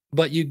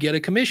 but you get a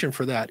commission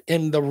for that.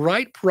 And the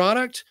right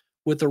product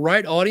with the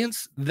right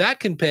audience, that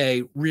can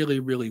pay really,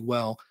 really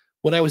well.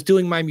 When I was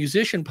doing my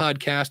musician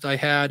podcast, I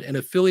had an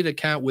affiliate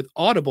account with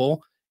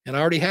Audible, and I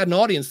already had an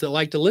audience that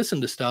liked to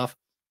listen to stuff.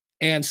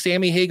 And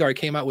Sammy Hagar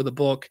came out with a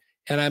book,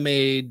 and I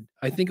made,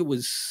 I think it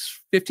was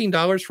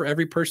 $15 for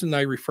every person that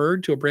I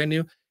referred to a brand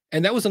new.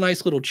 And that was a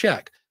nice little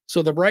check.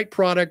 So the right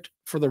product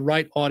for the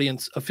right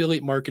audience,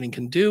 affiliate marketing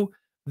can do.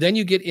 Then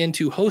you get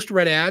into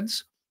host-read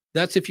ads.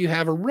 That's if you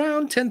have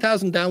around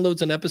 10,000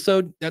 downloads an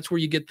episode. That's where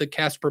you get the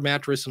Casper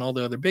mattress and all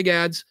the other big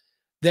ads.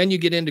 Then you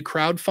get into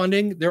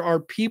crowdfunding. There are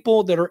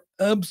people that are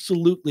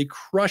absolutely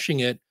crushing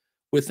it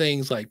with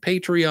things like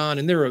Patreon.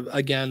 And there are,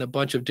 again, a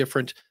bunch of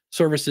different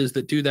services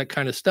that do that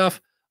kind of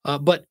stuff.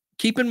 But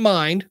keep in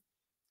mind,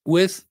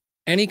 with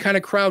any kind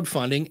of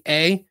crowdfunding,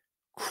 a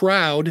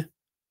crowd,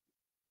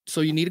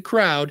 so you need a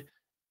crowd,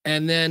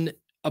 and then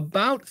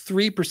about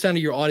 3% of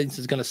your audience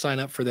is going to sign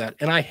up for that.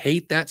 And I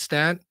hate that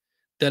stat,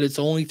 that it's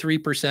only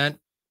 3%.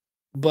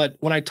 But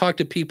when I talk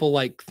to people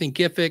like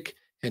Thinkific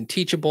and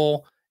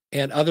Teachable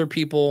and other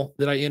people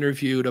that I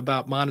interviewed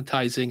about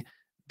monetizing,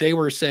 they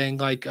were saying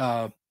like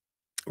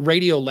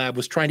Radiolab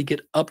was trying to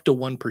get up to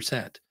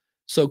 1%.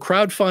 So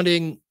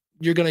crowdfunding,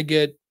 you're going to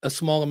get a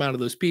small amount of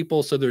those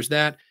people. So there's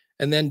that.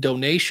 And then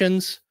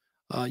donations,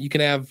 you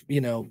can have,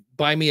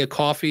 buy me a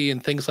coffee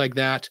and things like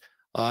that.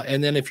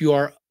 And then if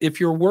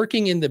you're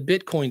working in the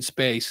Bitcoin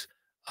space,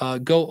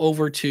 go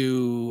over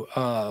to,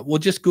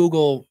 just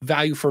Google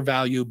value for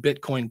value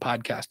Bitcoin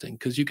podcasting,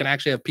 because you can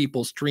actually have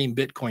people stream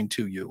Bitcoin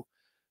to you.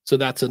 So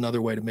that's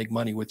another way to make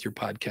money with your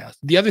podcast.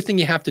 The other thing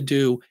you have to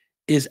do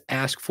is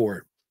ask for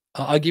it.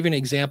 I'll give you an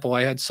example.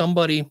 I had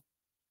somebody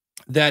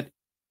that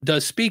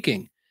does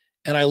speaking,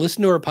 and I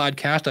listened to her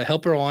podcast. I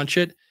helped her launch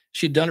it.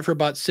 She'd done it for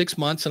about 6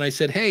 months. And I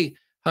said, hey,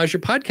 how's your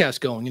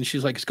podcast going? And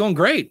she's like, it's going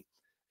great.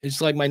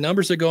 It's like, my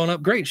numbers are going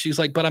up great. She's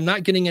like, but I'm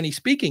not getting any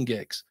speaking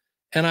gigs.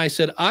 And I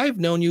said, I've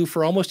known you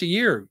for almost a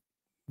year.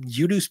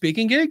 You do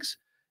speaking gigs?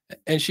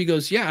 And she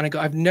goes, yeah. And I go,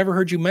 I've never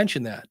heard you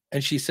mention that.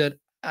 And she said,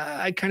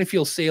 I kind of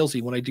feel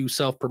salesy when I do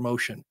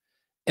self-promotion.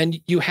 And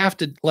you have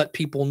to let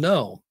people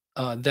know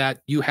that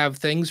you have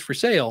things for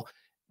sale,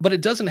 but it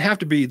doesn't have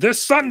to be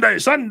this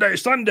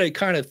Sunday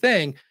kind of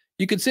thing.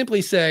 You could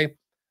simply say,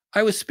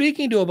 I was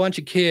speaking to a bunch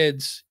of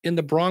kids in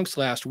the Bronx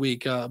last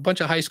week, a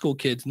bunch of high school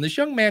kids. And this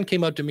young man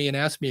came up to me and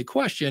asked me a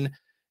question.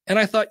 And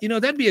I thought,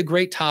 that'd be a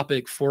great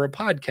topic for a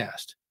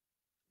podcast.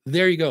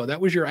 There you go. That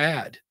was your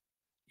ad.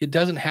 It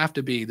doesn't have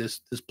to be this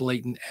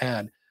blatant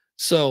ad.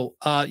 So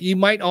you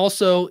might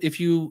also, if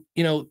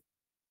going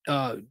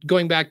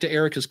back to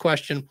Erica's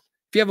question,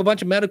 if you have a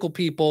bunch of medical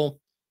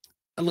people,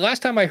 and the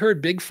last time I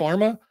heard Big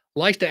Pharma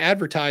likes to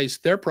advertise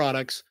their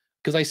products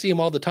because I see them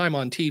all the time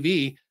on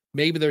TV.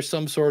 Maybe there's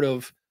some sort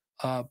of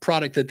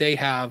product that they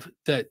have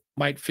that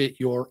might fit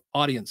your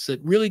audience. It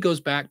really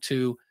goes back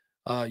to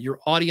your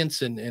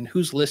audience and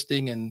who's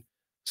listening and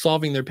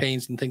solving their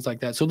pains and things like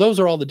that. So those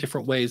are all the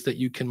different ways that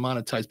you can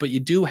monetize, but you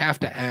do have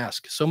to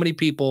ask. So many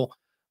people,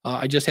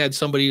 I just had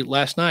somebody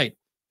last night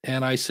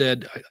and I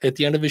said at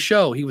the end of his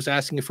show, he was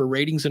asking for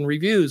ratings and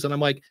reviews. And I'm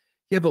like,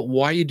 yeah, but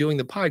why are you doing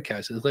the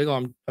podcast? It's like,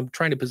 oh, I'm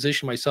trying to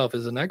position myself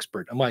as an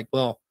expert. I'm like,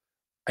 well,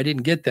 I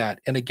didn't get that.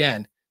 And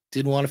again,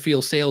 didn't want to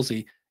feel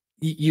salesy.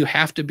 You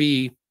have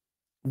to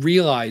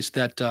realize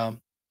that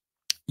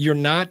you're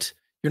not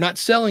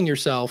selling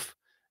yourself.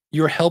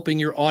 You're helping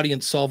your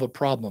audience solve a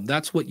problem.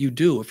 That's what you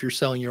do if you're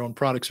selling your own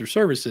products or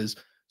services.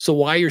 So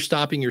why you're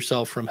stopping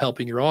yourself from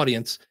helping your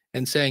audience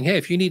and saying, hey,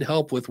 if you need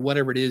help with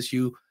whatever it is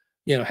you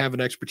have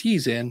an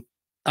expertise in,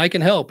 I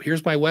can help.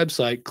 Here's my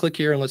website. Click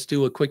here and let's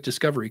do a quick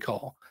discovery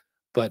call.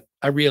 But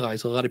I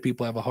realize a lot of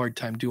people have a hard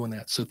time doing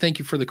that. So thank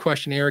you for the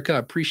question, Erica. I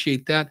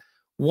appreciate that.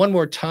 One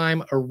more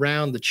time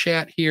around the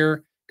chat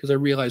here, because I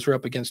realize we're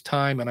up against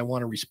time and I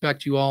want to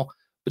respect you all.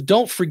 But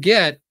don't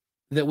forget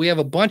that we have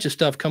a bunch of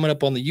stuff coming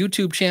up on the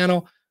YouTube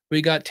channel.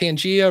 We got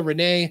Tangia,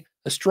 Renee,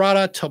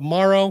 Estrada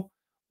tomorrow.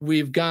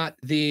 We've got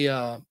the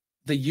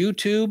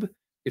YouTube.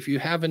 If you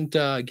haven't,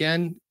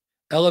 again,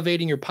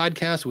 elevating your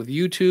podcast with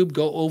YouTube,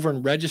 go over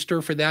and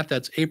register for that.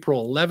 That's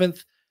April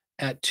 11th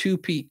at 2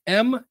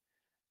 p.m.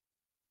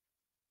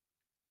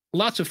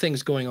 Lots of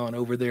things going on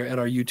over there at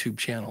our YouTube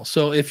channel.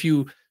 So if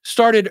you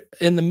started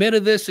in the mid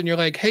of this and you're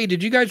like, hey,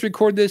 did you guys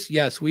record this?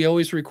 Yes, we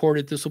always record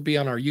it. This will be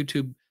on our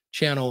YouTube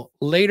channel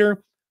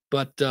later.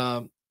 But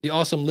the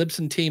awesome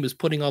Libsyn team is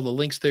putting all the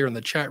links there in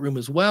the chat room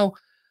as well.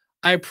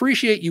 I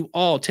appreciate you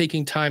all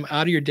taking time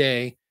out of your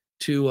day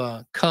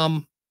to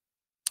come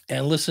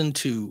and listen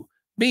to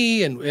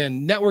me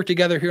and network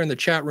together here in the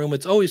chat room.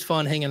 It's always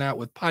fun hanging out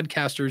with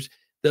podcasters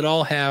that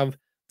all have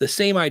the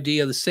same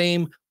idea,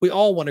 we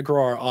all want to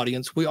grow our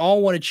audience. We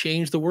all want to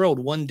change the world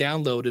one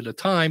download at a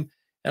time.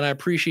 And I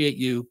appreciate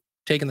you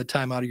taking the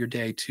time out of your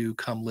day to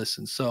come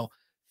listen. So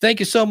thank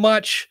you so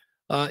much.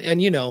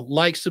 And,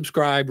 like,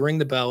 subscribe, ring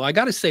the bell. I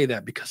got to say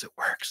that because it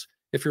works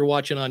if you're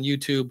watching on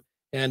YouTube.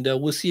 And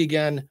we'll see you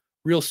again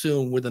real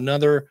soon with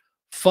another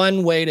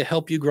fun way to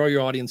help you grow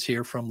your audience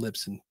here from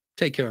Libsyn.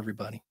 Take care,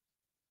 everybody.